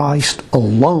in Christ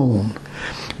alone.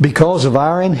 Because of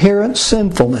our inherent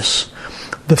sinfulness,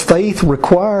 the faith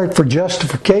required for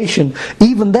justification,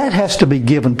 even that has to be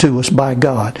given to us by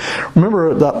God.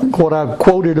 Remember what I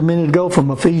quoted a minute ago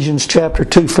from Ephesians chapter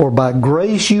 2, "For by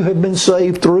grace you have been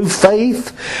saved through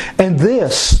faith, and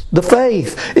this, the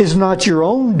faith, is not your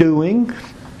own doing.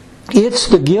 It's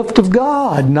the gift of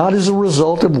God, not as a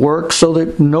result of works, so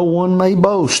that no one may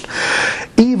boast."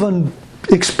 Even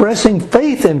expressing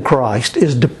faith in Christ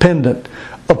is dependent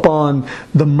upon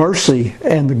the mercy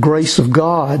and the grace of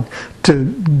God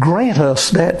to grant us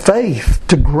that faith,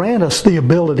 to grant us the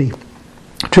ability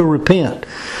to repent.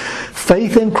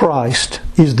 Faith in Christ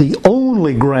is the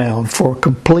only ground for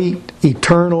complete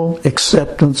eternal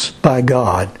acceptance by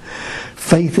God.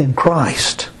 Faith in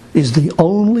Christ is the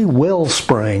only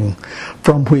wellspring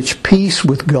from which peace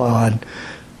with God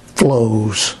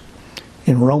flows.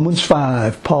 In Romans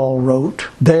 5, Paul wrote,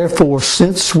 "Therefore,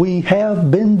 since we have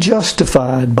been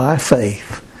justified by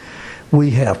faith,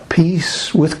 we have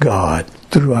peace with God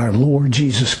through our Lord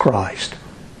Jesus Christ."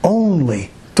 Only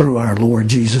through our Lord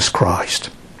Jesus Christ.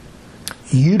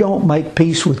 You don't make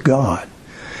peace with God.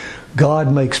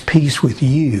 God makes peace with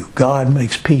you. God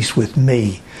makes peace with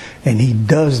me. And He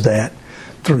does that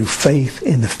through faith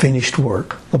in the finished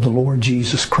work of the Lord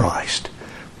Jesus Christ.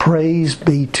 Praise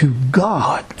be to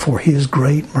God for His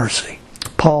great mercy.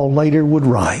 Paul later would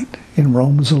write in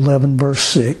Romans 11 verse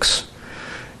 6,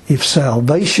 "If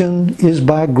salvation is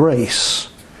by grace,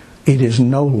 it is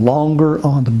no longer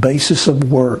on the basis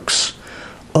of works.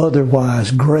 Otherwise,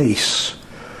 grace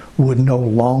would no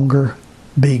longer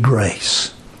be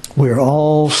grace." We're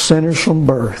all sinners from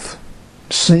birth.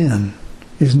 Sin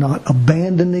is not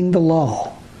abandoning the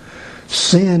law.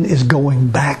 Sin is going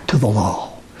back to the law.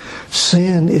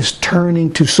 Sin is turning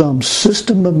to some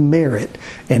system of merit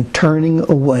and turning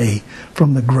away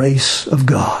from the grace of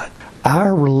God.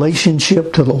 Our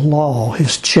relationship to the law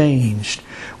has changed.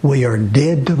 We are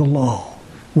dead to the law.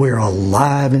 We're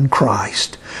alive in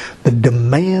Christ. The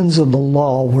demands of the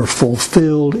law were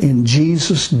fulfilled in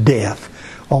Jesus' death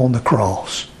on the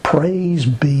cross. Praise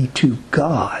be to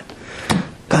God.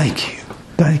 Thank you.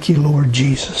 Thank you, Lord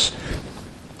Jesus,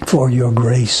 for your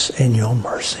grace and your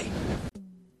mercy.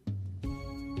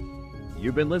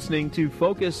 You've been listening to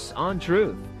Focus on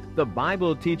Truth, the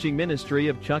Bible teaching ministry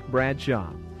of Chuck Bradshaw.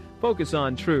 Focus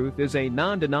on Truth is a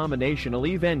non-denominational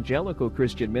evangelical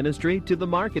Christian ministry to the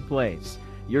marketplace.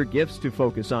 Your gifts to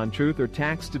Focus on Truth are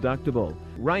tax deductible.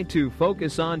 Write to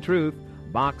Focus on Truth,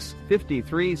 Box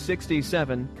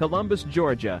 5367, Columbus,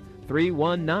 Georgia,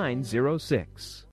 31906.